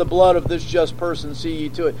innocent of the blood of this just person, see ye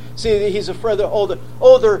to it." See, he's afraid.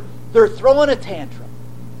 They're throwing a tantrum.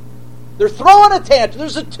 They're throwing a tantrum.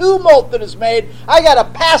 There's a tumult that is made. I got to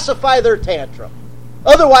pacify their tantrum.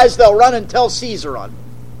 Otherwise, they'll run and tell Caesar on me.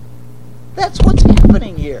 That's what's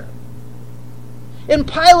happening here. And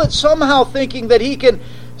Pilate, somehow thinking that he can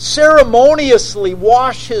ceremoniously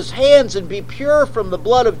wash his hands and be pure from the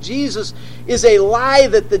blood of Jesus, is a lie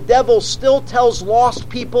that the devil still tells lost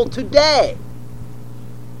people today.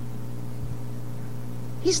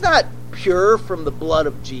 He's not pure from the blood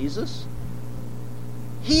of Jesus.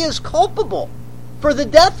 He is culpable for the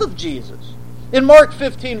death of Jesus. In Mark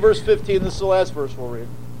 15 verse 15, this is the last verse we'll read.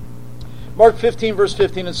 Mark 15 verse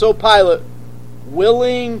 15, "And so Pilate,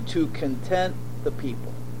 willing to content the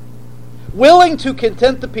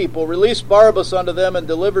people, released Barabbas unto them and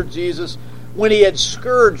delivered Jesus when he had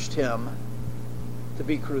scourged him to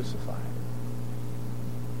be crucified."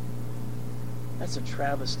 That's a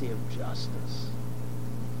travesty of justice.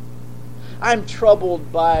 I'm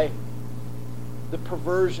troubled by the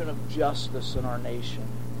perversion of justice in our nation.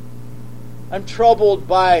 I'm troubled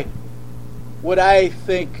by what I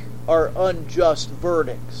think are unjust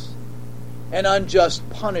verdicts and unjust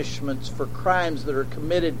punishments for crimes that are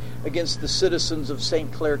committed against the citizens of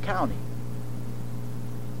St. Clair County.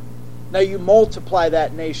 Now you multiply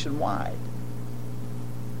that nationwide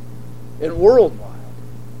and worldwide,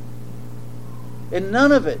 and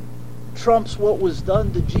none of it trumps what was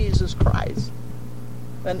done to Jesus Christ,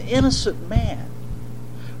 an innocent man,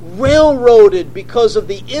 railroaded because of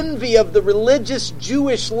the envy of the religious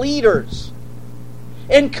Jewish leaders,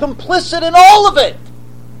 and complicit in all of it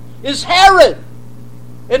is Herod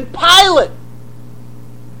and Pilate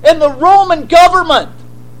and the Roman government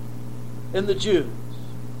and the Jews.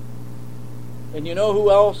 And you know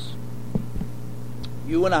who else?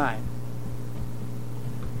 You and I.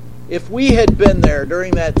 If we had been there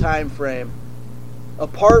during that time frame,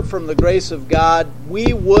 apart from the grace of God,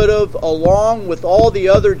 we would have, along with all the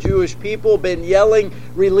other Jewish people, been yelling,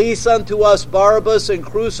 "Release unto us Barabbas and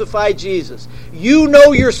crucify Jesus." You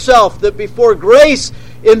know yourself that before grace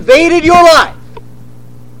invaded your life,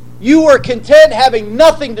 you were content having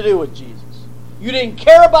nothing to do with Jesus. You didn't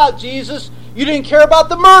care about Jesus. You didn't care about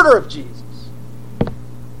the murder of Jesus.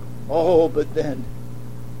 Oh, but then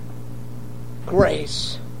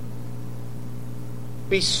grace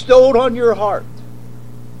bestowed on your heart,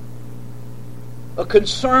 a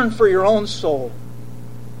concern for your own soul,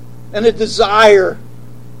 and a desire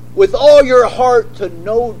with all your heart to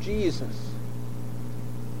know Jesus.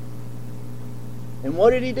 And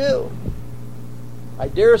what did he do? I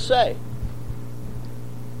dare say,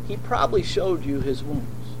 he probably showed you his wounds.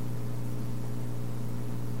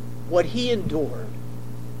 What he endured,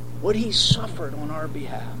 what he suffered on our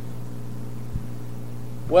behalf.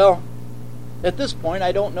 Well, at this point,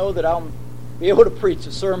 I don't know that I'll be able to preach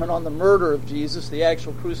a sermon on the murder of Jesus, the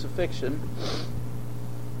actual crucifixion.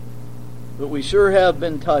 But we sure have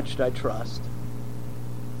been touched, I trust,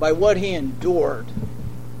 by what he endured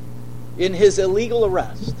in his illegal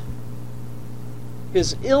arrest,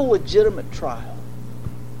 his illegitimate trial.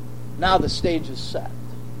 Now the stage is set.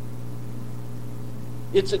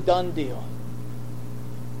 It's a done deal.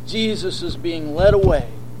 Jesus is being led away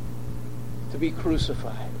to be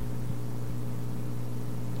crucified,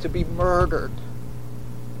 to be murdered,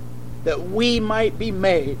 that we might be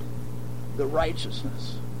made the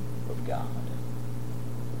righteousness of God.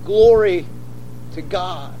 Glory to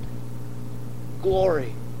God.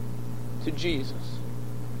 Glory to Jesus.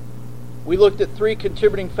 We looked at 3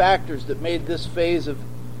 contributing factors that made this phase of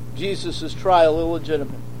Jesus' trial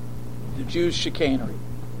illegitimate. The Jews' chicanery,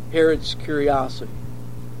 Herod's curiosity,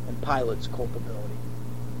 and Pilate's culpability.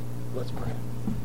 Let's pray.